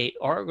facilitate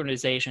our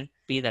organization,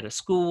 be that a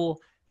school,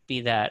 be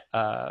that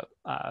a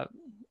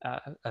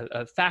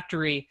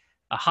factory,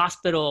 a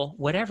hospital,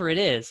 whatever it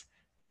is.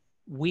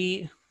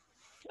 We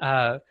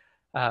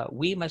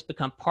must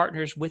become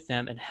partners with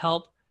them and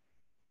help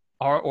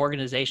our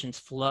organizations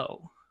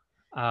flow.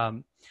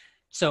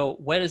 So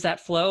what is that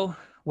flow?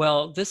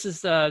 Well, this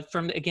is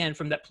from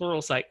that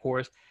Pluralsight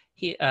course.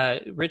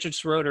 Richard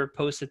Schroeder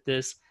posted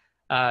this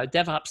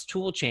DevOps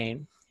tool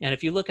chain. And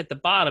if you look at the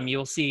bottom,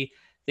 you'll see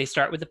they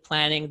start with the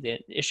planning, the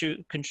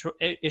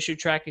issue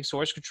tracking,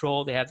 source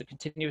control. They have the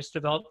continuous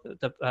development,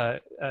 the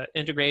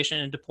integration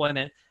and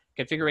deployment,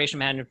 configuration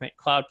management,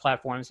 cloud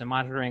platforms, and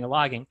monitoring and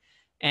logging.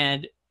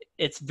 And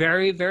it's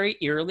very, very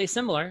eerily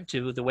similar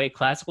to the way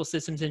classical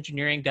systems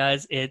engineering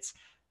does its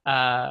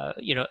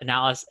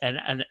analysis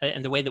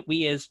and the way that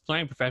we as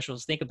learning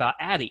professionals think about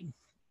adding.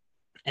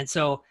 And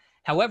so,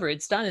 however,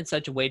 it's done in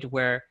such a way to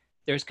where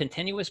there's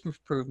continuous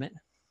improvement.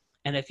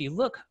 And if you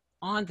look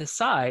on the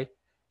side,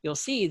 you'll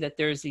see that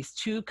there's these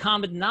two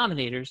common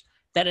denominators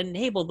that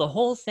enable the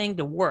whole thing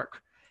to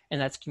work. And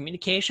that's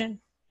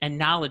communication and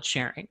knowledge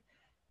sharing.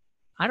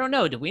 I don't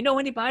know, do we know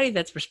anybody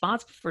that's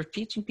responsible for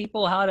teaching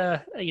people how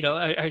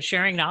to,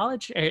 sharing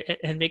knowledge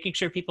and making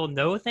sure people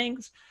know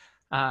things?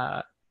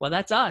 Well,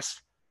 that's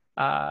us.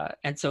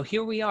 And so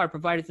here we are,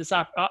 provided this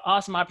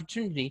awesome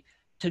opportunity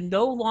to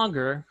no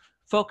longer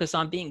focus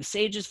on being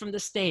sages from the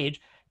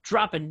stage,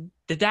 dropping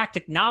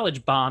didactic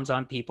knowledge bombs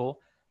on people,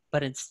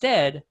 but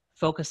instead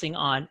focusing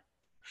on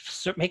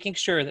making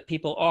sure that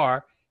people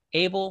are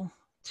able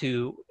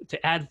to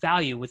add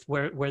value with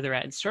where they're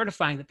at, and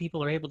certifying that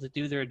people are able to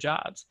do their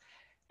jobs.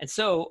 And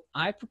so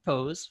I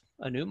propose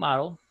a new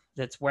model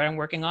that's where I'm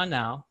working on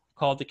now,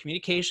 called the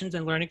Communications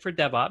and Learning for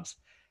DevOps,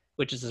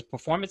 which is a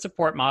performance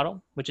support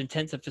model, which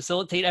intends to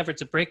facilitate efforts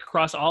to break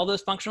across all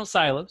those functional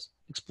silos,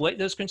 exploit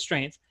those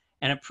constraints,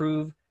 and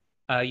improve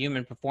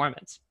human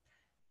performance.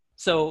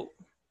 So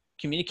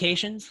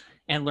communications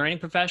and learning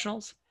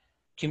professionals,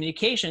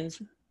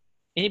 communications,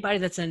 anybody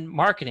that's in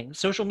marketing,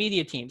 social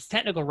media teams,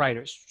 technical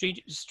writers,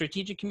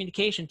 strategic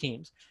communication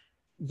teams,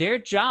 their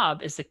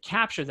job is to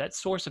capture that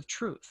source of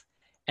truth.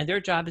 And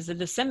their job is to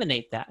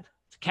disseminate that,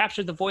 to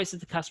capture the voice of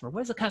the customer. What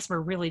does the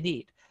customer really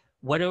need?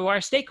 What do our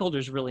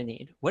stakeholders really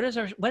need? What does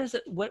our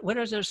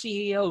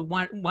CEO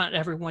want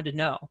everyone to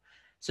know?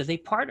 So they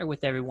partner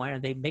with everyone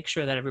and they make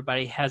sure that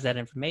everybody has that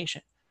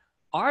information.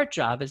 Our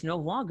job is no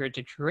longer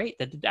to create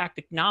the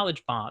didactic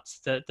knowledge bombs,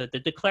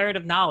 the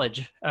declarative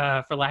knowledge,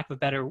 for lack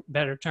of a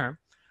better term.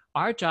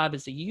 Our job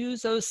is to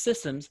use those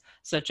systems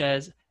such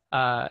as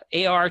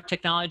AR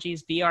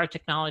technologies, VR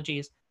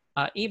technologies,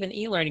 even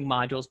e-learning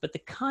modules, but the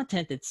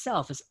content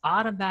itself is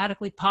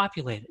automatically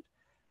populated,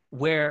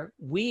 where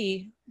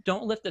we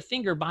don't lift a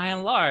finger by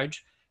and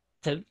large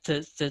to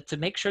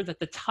make sure that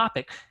the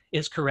topic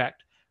is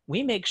correct.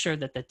 We make sure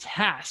that the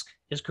task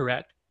is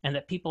correct and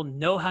that people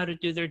know how to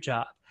do their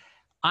job.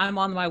 I'm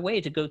on my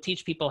way to go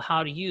teach people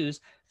how to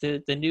use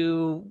the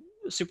new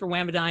Super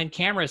Wamidine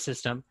camera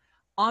system.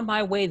 On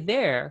my way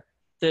there,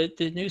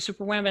 the new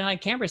Super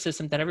Wamidine camera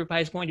system that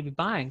everybody's going to be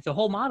buying, the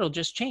whole model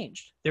just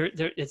changed.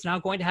 It's now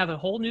going to have a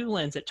whole new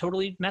lens that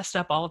totally messed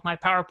up all of my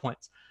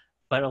PowerPoints.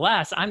 But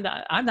alas, I'm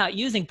not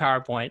using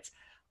PowerPoints.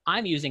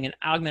 I'm using an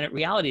augmented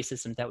reality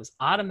system that was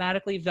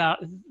automatically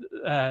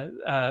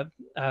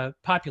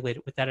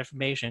populated with that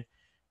information.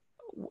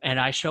 And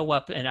I show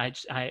up and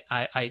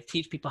I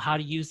teach people how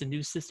to use the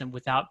new system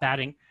without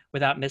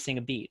missing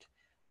a beat.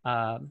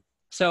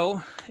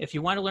 So if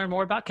you want to learn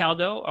more about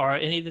Caldo or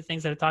any of the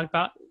things that I talked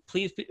about,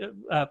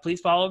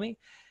 please follow me.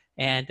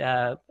 And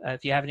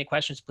if you have any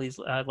questions, please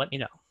let me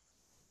know.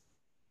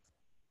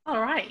 All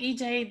right,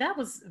 EJ, that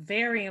was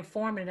very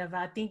informative.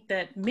 I think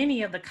that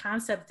many of the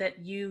concepts that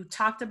you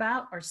talked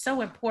about are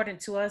so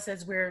important to us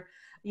as we're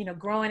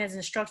growing as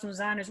instructional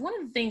designers. One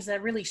of the things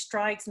that really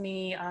strikes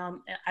me,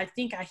 I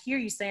think I hear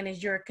you saying,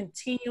 is your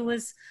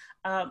continuous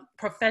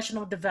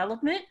professional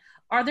development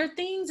Are there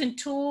things and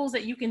tools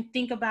that you can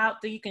think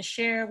about that you can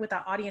share with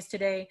our audience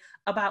today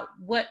about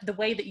the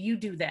way that you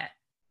do that?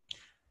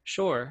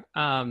 Sure.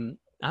 I'm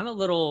a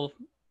little,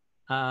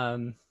 I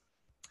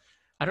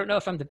don't know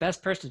if I'm the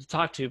best person to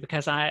talk to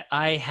because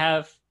I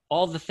have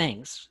all the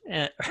things.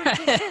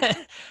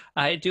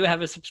 I do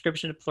have a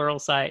subscription to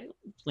Pluralsight,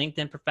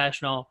 LinkedIn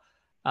Professional,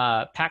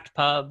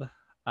 PactPub,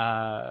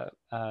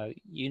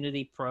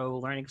 Unity Pro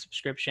learning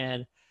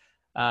subscription,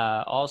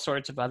 all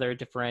sorts of other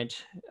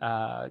different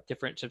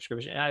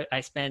subscriptions.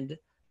 I spend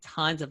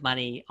tons of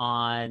money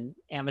on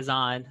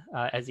Amazon.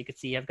 As you can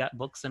see, I've got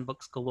books and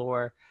books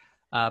galore.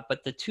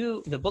 But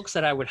the books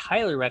that I would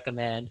highly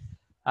recommend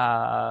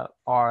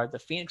are the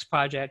Phoenix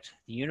Project,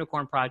 the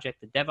Unicorn Project,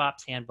 the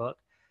DevOps Handbook,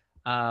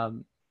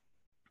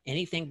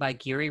 anything by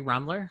Gary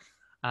Rumler.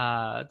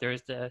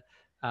 There's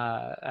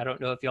I don't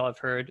know if y'all have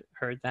heard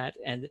that,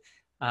 and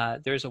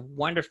there's a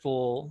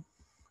wonderful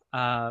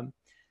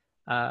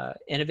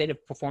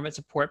innovative performance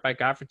support by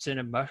Gottfredson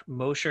and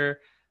Mosher.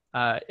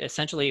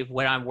 Essentially,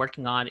 what I'm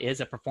working on is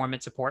a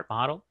performance support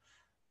model,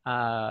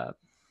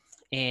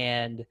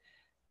 and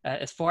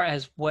as far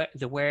as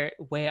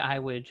way I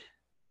would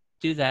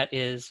do that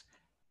is,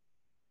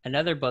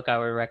 another book I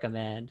would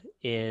recommend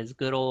is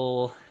good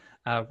old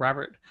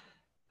Robert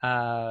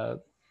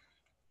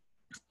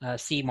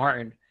C.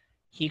 Martin.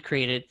 He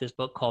created this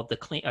book called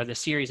the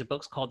series of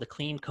books called The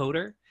Clean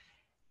Coder.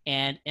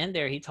 And in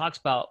there, he talks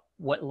about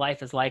what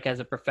life is like as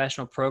a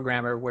professional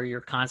programmer, where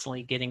you're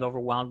constantly getting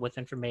overwhelmed with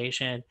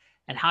information,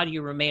 and how do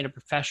you remain a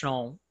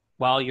professional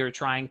while you're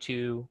trying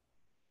to,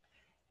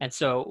 and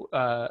so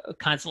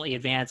constantly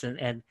advance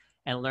and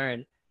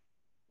learn.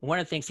 One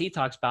of the things he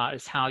talks about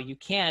is how you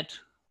can't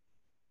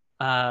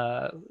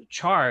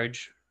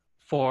charge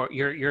for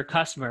your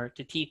customer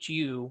to teach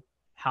you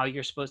how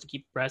you're supposed to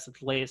keep abreast of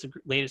the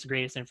latest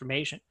greatest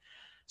information.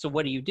 So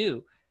what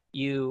do?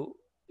 You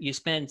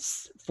spend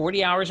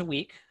 40 hours a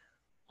week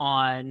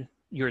on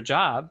your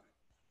job,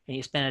 and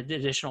you spend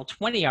an additional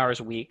 20 hours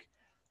a week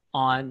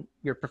on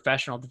your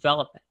professional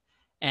development.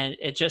 And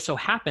it just so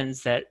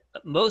happens that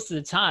most of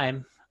the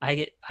time I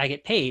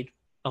get paid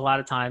a lot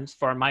of times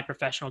for my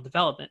professional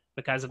development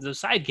because of those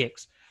side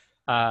gigs.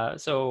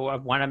 So I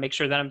want to make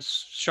sure that I'm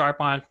sharp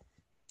on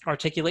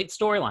articulate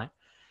storyline.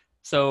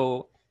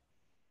 So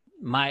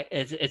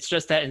it's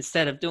just that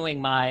instead of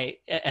doing my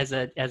as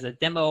a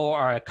demo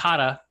or a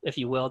kata, if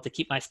you will, to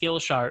keep my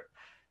skills sharp,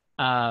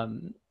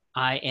 I'm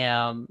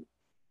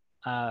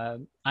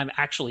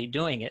actually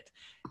doing it,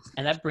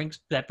 and that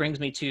brings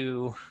me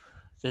to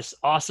this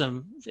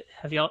awesome.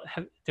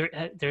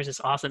 There's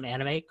this awesome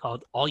anime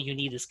called All You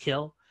Need Is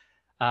Kill,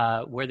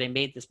 where they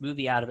made this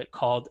movie out of it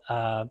called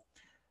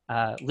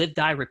Live,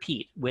 Die,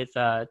 Repeat with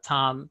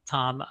Tom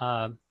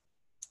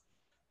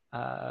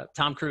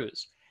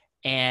Cruise,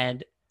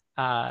 and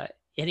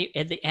in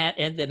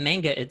the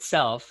manga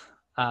itself,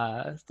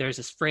 there's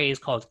this phrase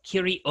called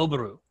Kiri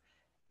Obaru,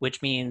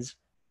 which means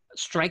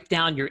strike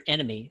down your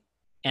enemy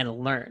and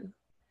learn.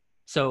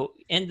 So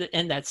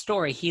in that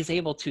story, he's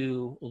able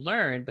to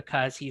learn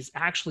because he's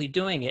actually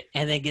doing it,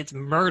 and then gets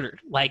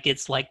murdered,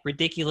 it's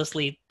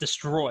ridiculously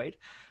destroyed.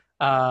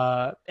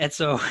 And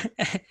so,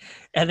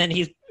 and then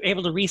he's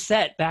able to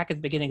reset back at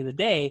the beginning of the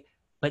day,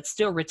 but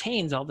still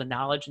retains all the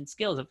knowledge and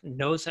skills,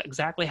 knows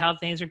exactly how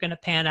things are going to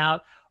pan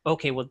out.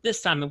 Okay, well,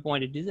 this time I'm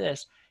going to do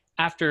this.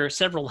 After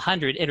several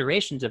hundred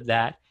iterations of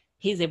that,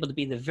 he's able to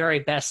be the very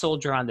best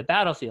soldier on the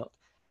battlefield.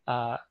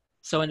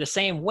 So in the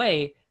same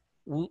way,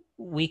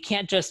 we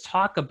can't just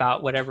talk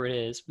about whatever it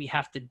is. We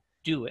have to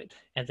do it.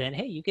 And then,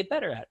 hey, you get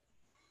better at it.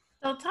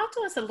 So talk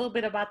to us a little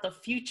bit about the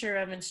future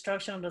of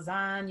instructional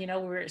design. You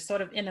know, we're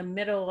sort of in the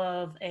middle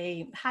of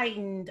a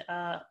heightened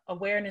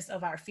awareness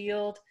of our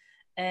field.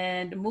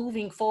 And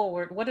moving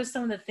forward, what are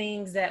some of the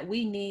things that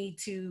we need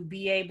to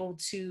be able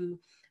to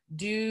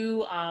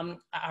do,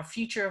 our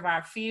future of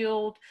our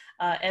field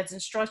as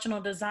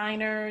instructional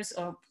designers?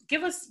 Or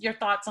give us your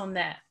thoughts on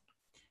that.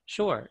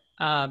 Sure.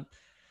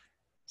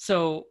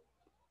 So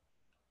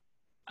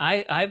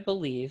I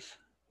believe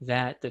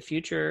that the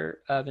future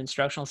of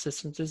instructional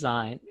systems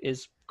design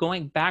is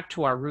going back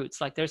to our roots.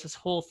 Like, there's this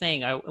whole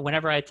thing.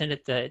 Whenever I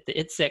attended the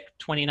ITSEC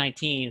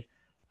 2019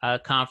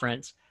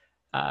 conference,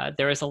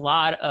 there was a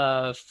lot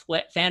of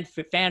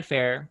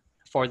fanfare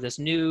for this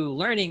new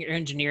learning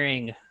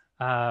engineering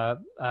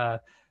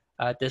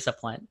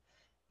discipline.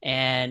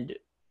 And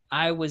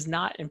I was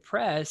not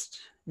impressed,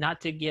 not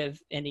to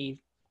give any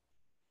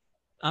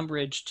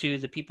umbrage to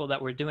the people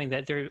that were doing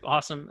that. They're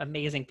awesome,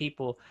 amazing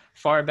people,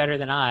 far better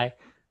than I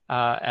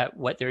at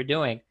what they're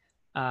doing.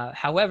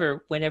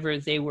 However, whenever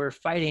they were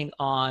fighting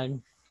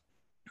on,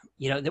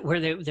 where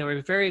they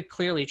were very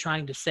clearly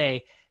trying to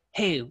say,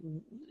 hey,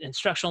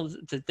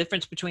 the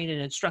difference between an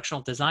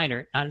instructional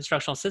designer, not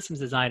instructional systems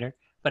designer,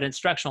 but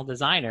instructional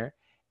designer,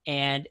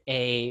 and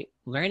a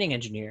learning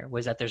engineer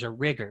was that there's a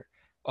rigor.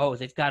 Oh,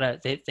 they've got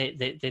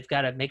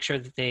to make sure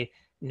that they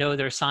know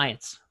their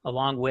science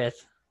along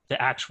with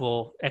the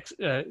actual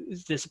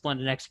discipline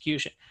and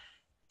execution.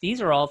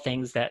 These are all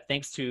things that,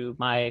 thanks to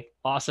my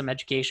awesome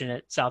education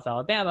at South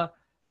Alabama,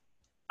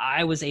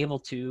 I was able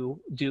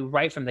to do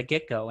right from the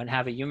get-go and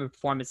have a human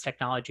performance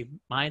technology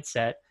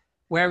mindset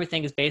where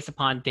everything is based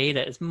upon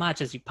data as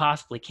much as you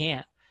possibly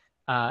can.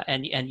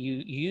 And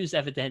you use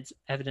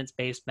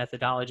evidence-based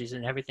methodologies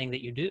in everything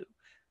that you do,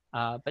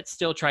 but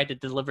still try to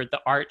deliver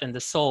the art and the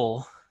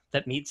soul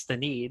that meets the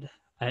need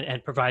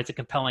and provides a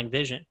compelling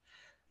vision.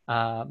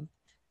 So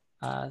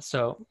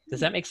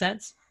does that make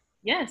sense?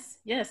 Yes,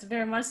 yes,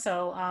 very much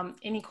so.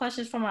 Any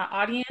questions from our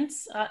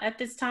audience at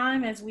this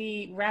time as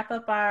we wrap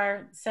up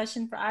our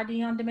session for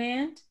ID on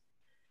Demand?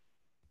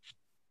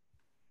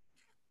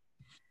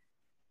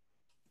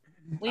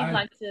 We'd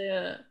like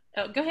to,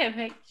 go ahead,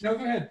 Paige. No,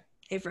 go ahead.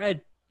 Hey,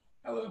 Fred.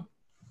 Hello.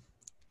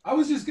 I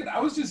was just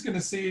gonna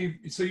see.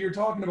 So you're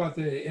talking about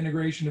the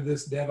integration of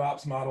this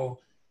DevOps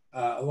model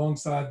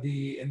alongside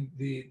the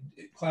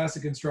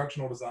classic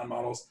instructional design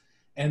models,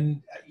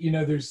 and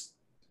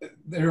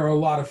there are a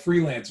lot of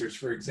freelancers,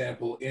 for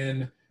example,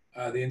 in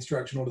the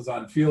instructional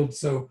design field.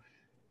 So,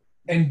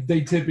 and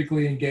they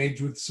typically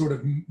engage with sort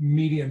of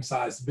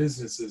medium-sized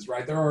businesses,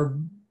 right? There are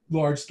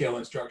large-scale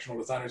instructional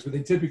designers, but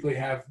they typically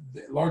have,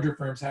 larger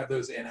firms have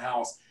those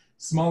in-house.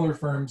 Smaller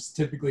firms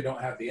typically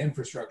don't have the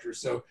infrastructure.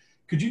 So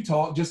could you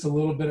talk just a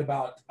little bit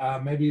about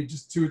maybe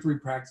just 2 or 3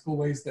 practical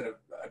ways that a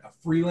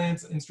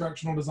freelance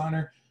instructional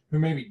designer who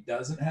maybe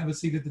doesn't have a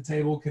seat at the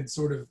table can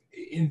sort of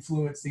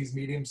influence these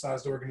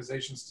medium-sized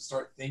organizations to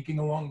start thinking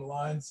along the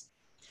lines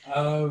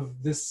of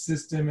this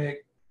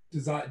systemic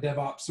design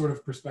DevOps sort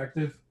of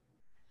perspective?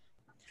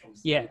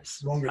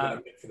 Yes. Longer than I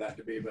meant for that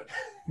to be, but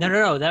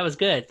no, that was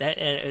good.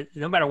 That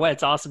no matter what,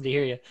 it's awesome to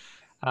hear you.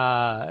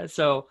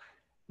 So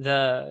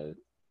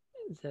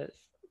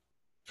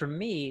for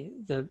me,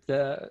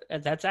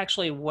 that's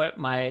actually what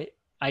my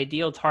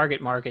ideal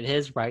target market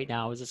is right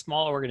now, is a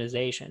small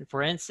organization.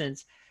 For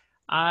instance,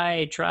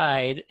 I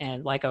tried,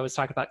 and like I was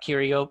talking about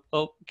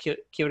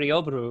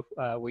Kiriyoburu,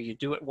 where you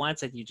do it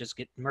once and you just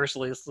get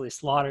mercilessly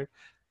slaughtered.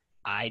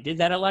 I did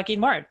that at Lockheed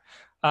Martin.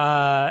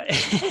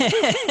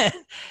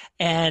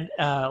 And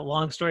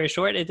long story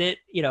short, it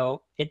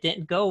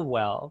didn't go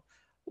well.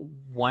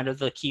 One of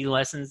the key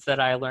lessons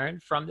that I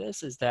learned from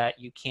this is that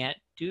you can't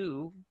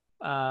do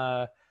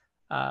Caldo,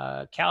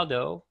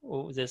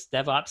 this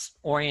DevOps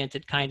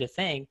oriented kind of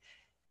thing,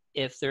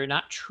 if they're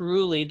not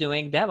truly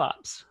doing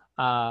DevOps.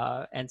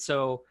 And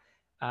so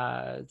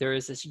there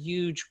is this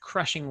huge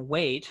crushing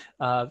weight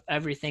of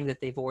everything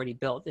that they've already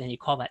built, and you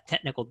call that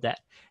technical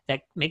debt.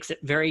 That makes it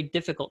very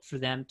difficult for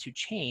them to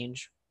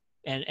change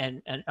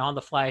and on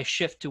the fly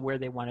shift to where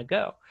they want to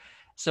go.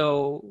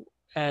 So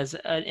as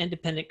an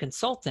independent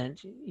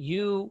consultant,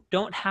 you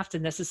don't have to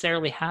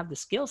necessarily have the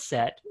skill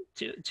set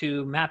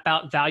to map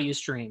out value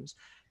streams,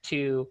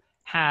 to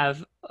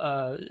have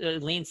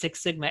Lean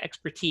Six Sigma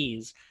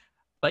expertise,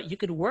 but you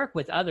could work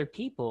with other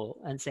people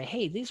and say,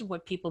 hey, these are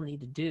what people need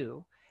to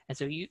do. And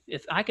so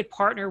if I could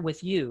partner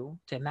with you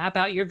to map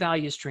out your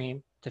value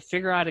stream, to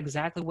figure out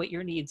exactly what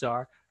your needs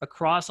are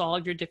across all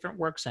of your different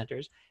work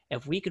centers,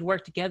 if we could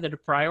work together to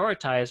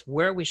prioritize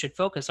where we should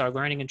focus our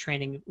learning and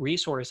training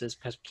resources,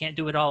 because we can't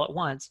do it all at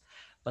once,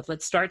 but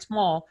let's start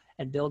small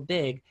and build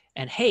big.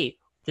 And hey,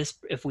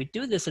 if we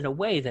do this in a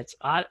way that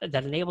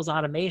enables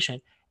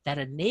automation, that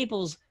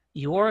enables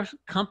your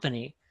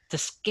company to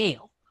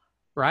scale,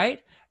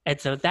 right? And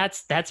so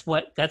that's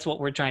what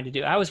we're trying to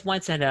do. I was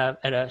once at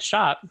a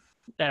shop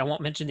that I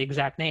won't mention the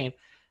exact name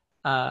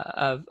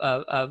of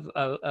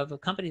a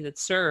company that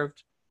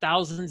served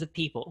thousands of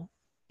people,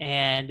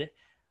 and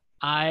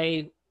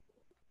I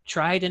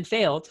tried and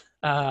failed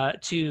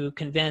to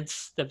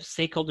convince the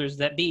stakeholders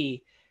that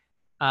be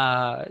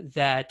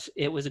that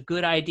it was a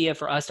good idea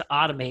for us to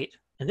automate.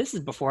 And this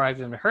is before I've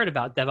even heard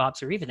about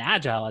DevOps or even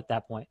Agile at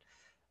that point.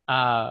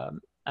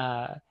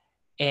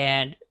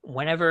 And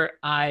whenever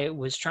I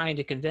was trying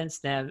to convince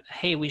them,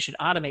 hey, we should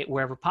automate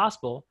wherever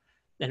possible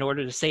in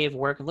order to save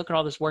work, and look at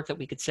all this work that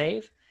we could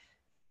save,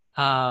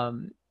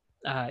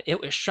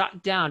 it was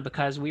shot down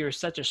because we were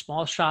such a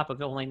small shop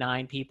of only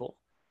 9 people.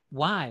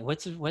 Why?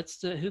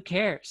 Who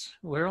cares?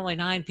 We're only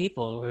 9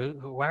 people.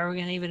 Why are we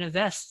going to even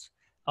invest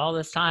all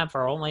this time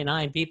for only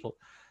 9 people?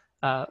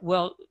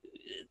 Well,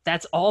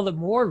 that's all the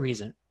more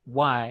reason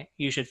why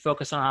you should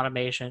focus on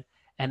automation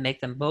and make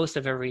the most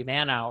of every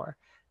man hour.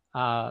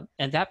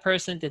 And that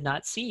person did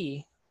not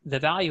see the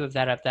value of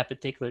that at that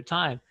particular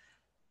time.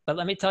 But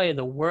let me tell you,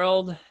 the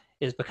world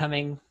is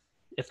becoming,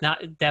 if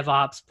not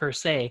DevOps per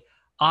se,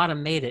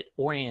 automated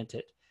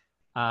oriented.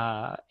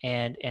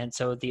 And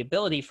so the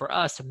ability for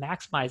us to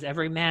maximize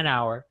every man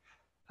hour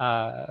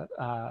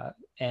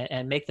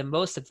and make the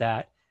most of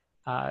that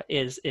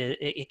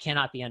it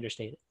cannot be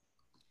understated.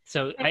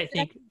 So I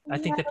think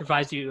that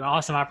provides you an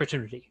awesome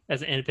opportunity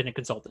as an independent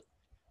consultant.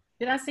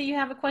 Did I see you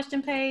have a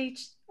question,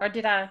 Paige, or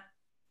did I?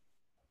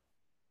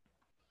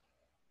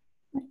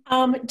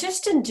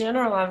 Just in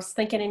general, I was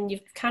thinking, and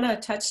you've kind of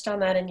touched on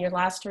that in your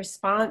last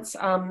response.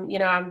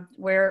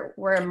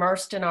 We're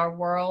immersed in our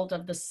world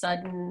of the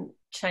sudden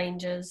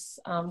changes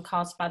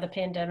caused by the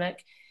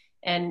pandemic,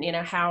 and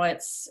how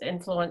it's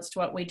influenced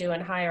what we do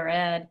in higher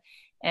ed.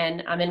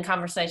 And I'm in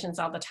conversations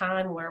all the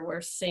time where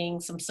we're seeing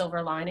some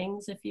silver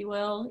linings, if you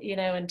will, you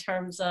know, in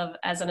terms of,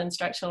 as an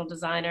instructional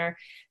designer,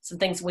 some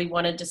things we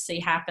wanted to see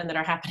happen that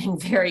are happening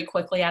very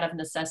quickly out of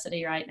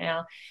necessity right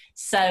now.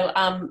 So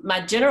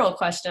my general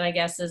question, I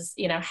guess, is,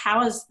 you know,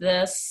 how is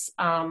this,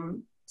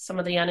 some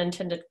of the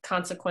unintended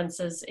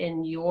consequences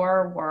in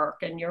your work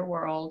and your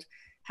world,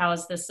 how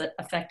is this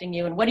affecting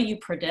you? And what do you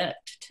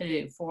predict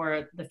too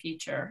for the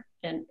future?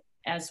 And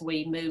as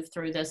we move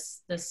through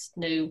this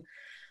new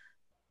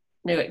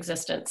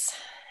existence?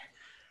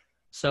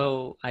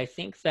 So I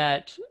think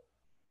that,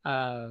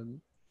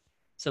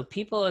 so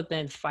people have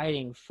been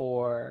fighting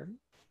for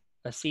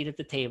a seat at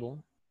the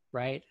table,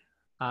 right?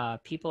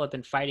 People have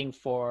been fighting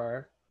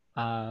for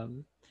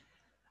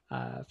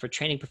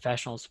training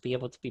professionals to be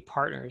able to be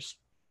partners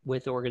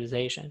with the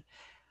organization.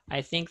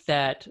 I think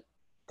that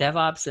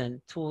DevOps and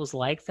tools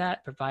like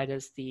that provide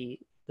us the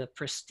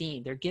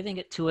pristine. They're giving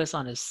it to us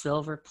on a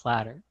silver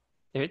platter.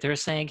 They're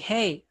saying,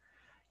 hey,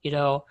 you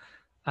know,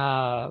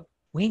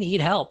 we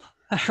need help,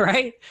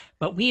 right?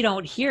 But we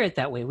don't hear it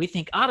that way. We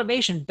think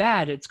automation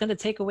bad. It's going to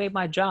take away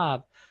my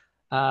job,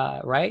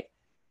 right?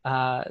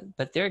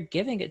 But they're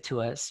giving it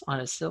to us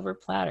on a silver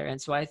platter.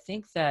 And so I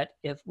think that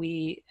if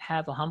we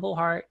have a humble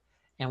heart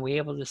and we're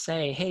able to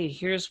say, hey,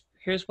 here's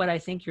what I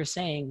think you're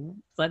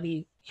saying.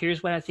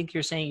 Here's what I think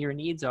you're saying your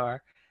needs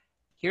are.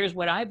 Here's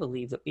what I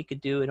believe that we could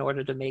do in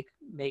order to meet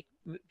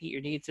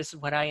your needs. This is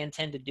what I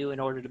intend to do in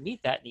order to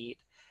meet that need.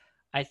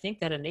 I think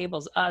that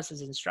enables us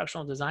as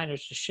instructional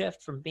designers to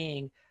shift from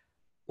being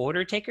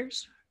order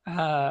takers.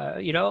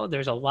 You know,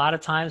 there's a lot of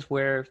times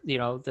where, you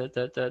know,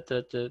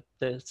 the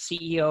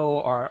CEO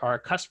or our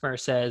customer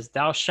says,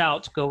 thou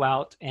shalt go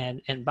out,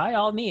 and by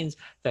all means,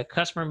 the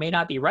customer may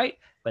not be right,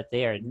 but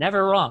they are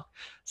never wrong.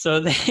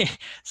 So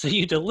so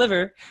you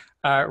deliver,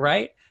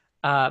 right?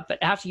 But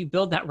after you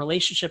build that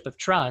relationship of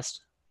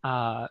trust,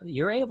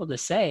 you're able to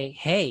say,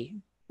 hey,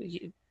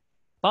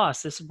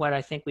 boss, this is what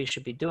I think we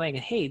should be doing.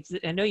 And hey,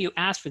 I know you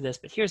asked for this,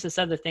 but here's this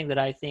other thing that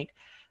I think.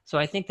 So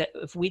I think that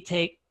if we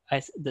take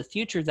the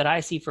future that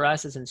I see for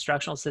us as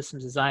instructional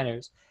systems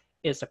designers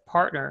is to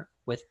partner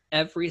with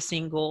every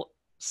single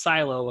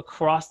silo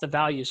across the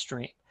value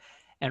stream.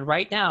 And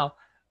right now,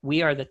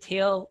 we are the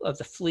tail of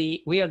the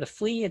flea. We are the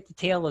flea at the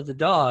tail of the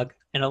dog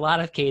in a lot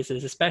of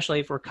cases,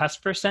 especially if we're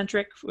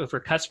customer-centric,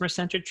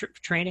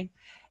 training.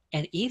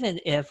 And even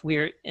if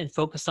we're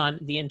focused on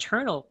the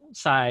internal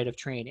side of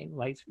training,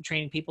 like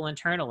training people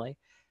internally,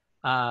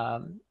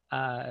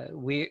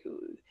 we,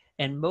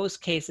 in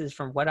most cases,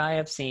 from what I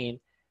have seen,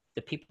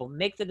 the people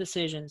make the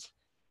decisions,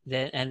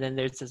 and then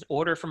there's this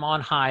order from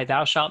on high,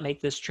 thou shalt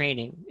make this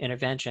training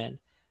intervention.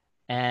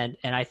 And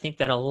I think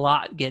that a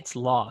lot gets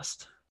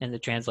lost in the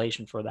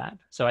translation for that.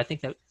 So I think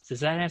that,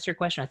 does that answer your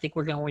question? I think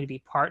we're going to be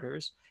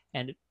partners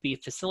and be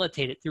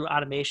facilitated through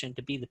automation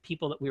to be the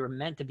people that we were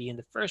meant to be in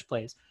the first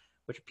place,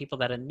 which are people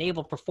that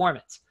enable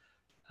performance.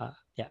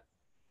 Yeah.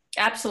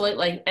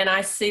 Absolutely. And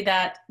I see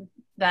that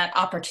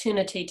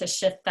opportunity to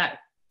shift that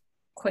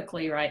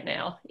quickly right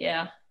now.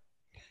 Yeah.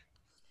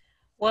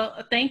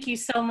 Well, thank you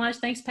so much.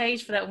 Thanks,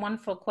 Paige, for that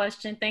wonderful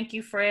question. Thank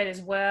you, Fred,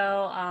 as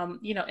well.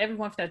 You know,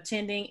 everyone for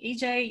attending.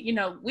 EJ, you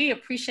know, we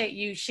appreciate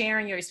you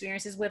sharing your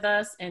experiences with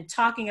us and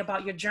talking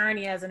about your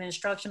journey as an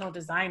instructional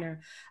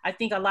designer. I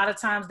think a lot of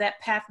times that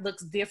path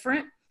looks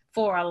different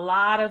for a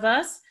lot of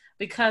us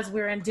because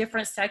we're in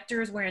different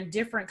sectors, we're in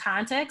different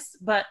contexts,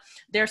 but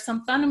there's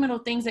some fundamental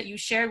things that you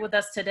shared with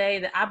us today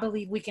that I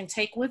believe we can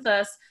take with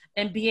us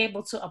and be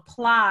able to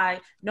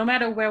apply no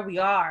matter where we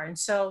are. And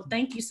so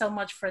thank you so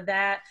much for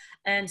that.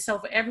 And so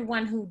for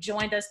everyone who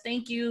joined us,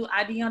 thank you.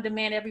 ID On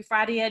Demand every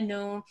Friday at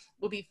noon.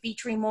 We'll be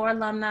featuring more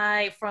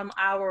alumni from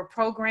our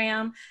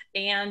program.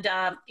 And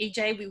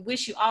EJ, we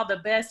wish you all the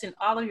best in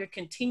all of your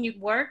continued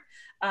work.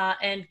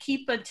 And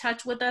keep in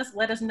touch with us.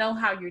 Let us know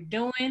how you're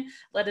doing.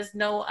 Let us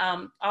know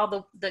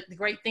all the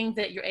great things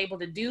that you're able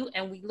to do.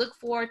 And we look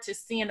forward to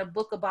seeing a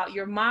book about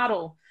your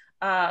model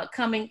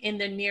coming in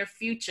the near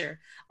future.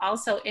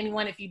 Also,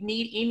 anyone, if you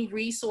need any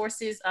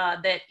resources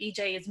that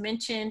EJ has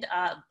mentioned,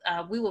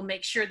 we will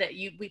make sure that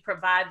we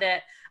provide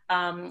that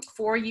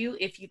for you.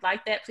 If you'd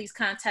like that, please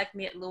contact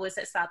me at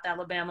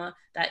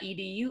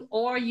lewis@southalabama.edu,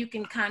 or you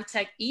can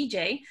contact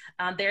EJ.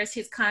 There's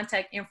his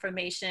contact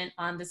information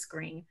on the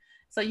screen.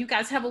 So you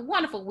guys have a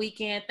wonderful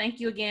weekend.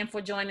 Thank you again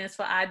for joining us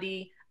for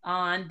ID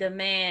On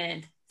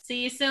Demand.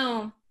 See you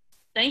soon.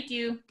 Thank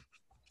you.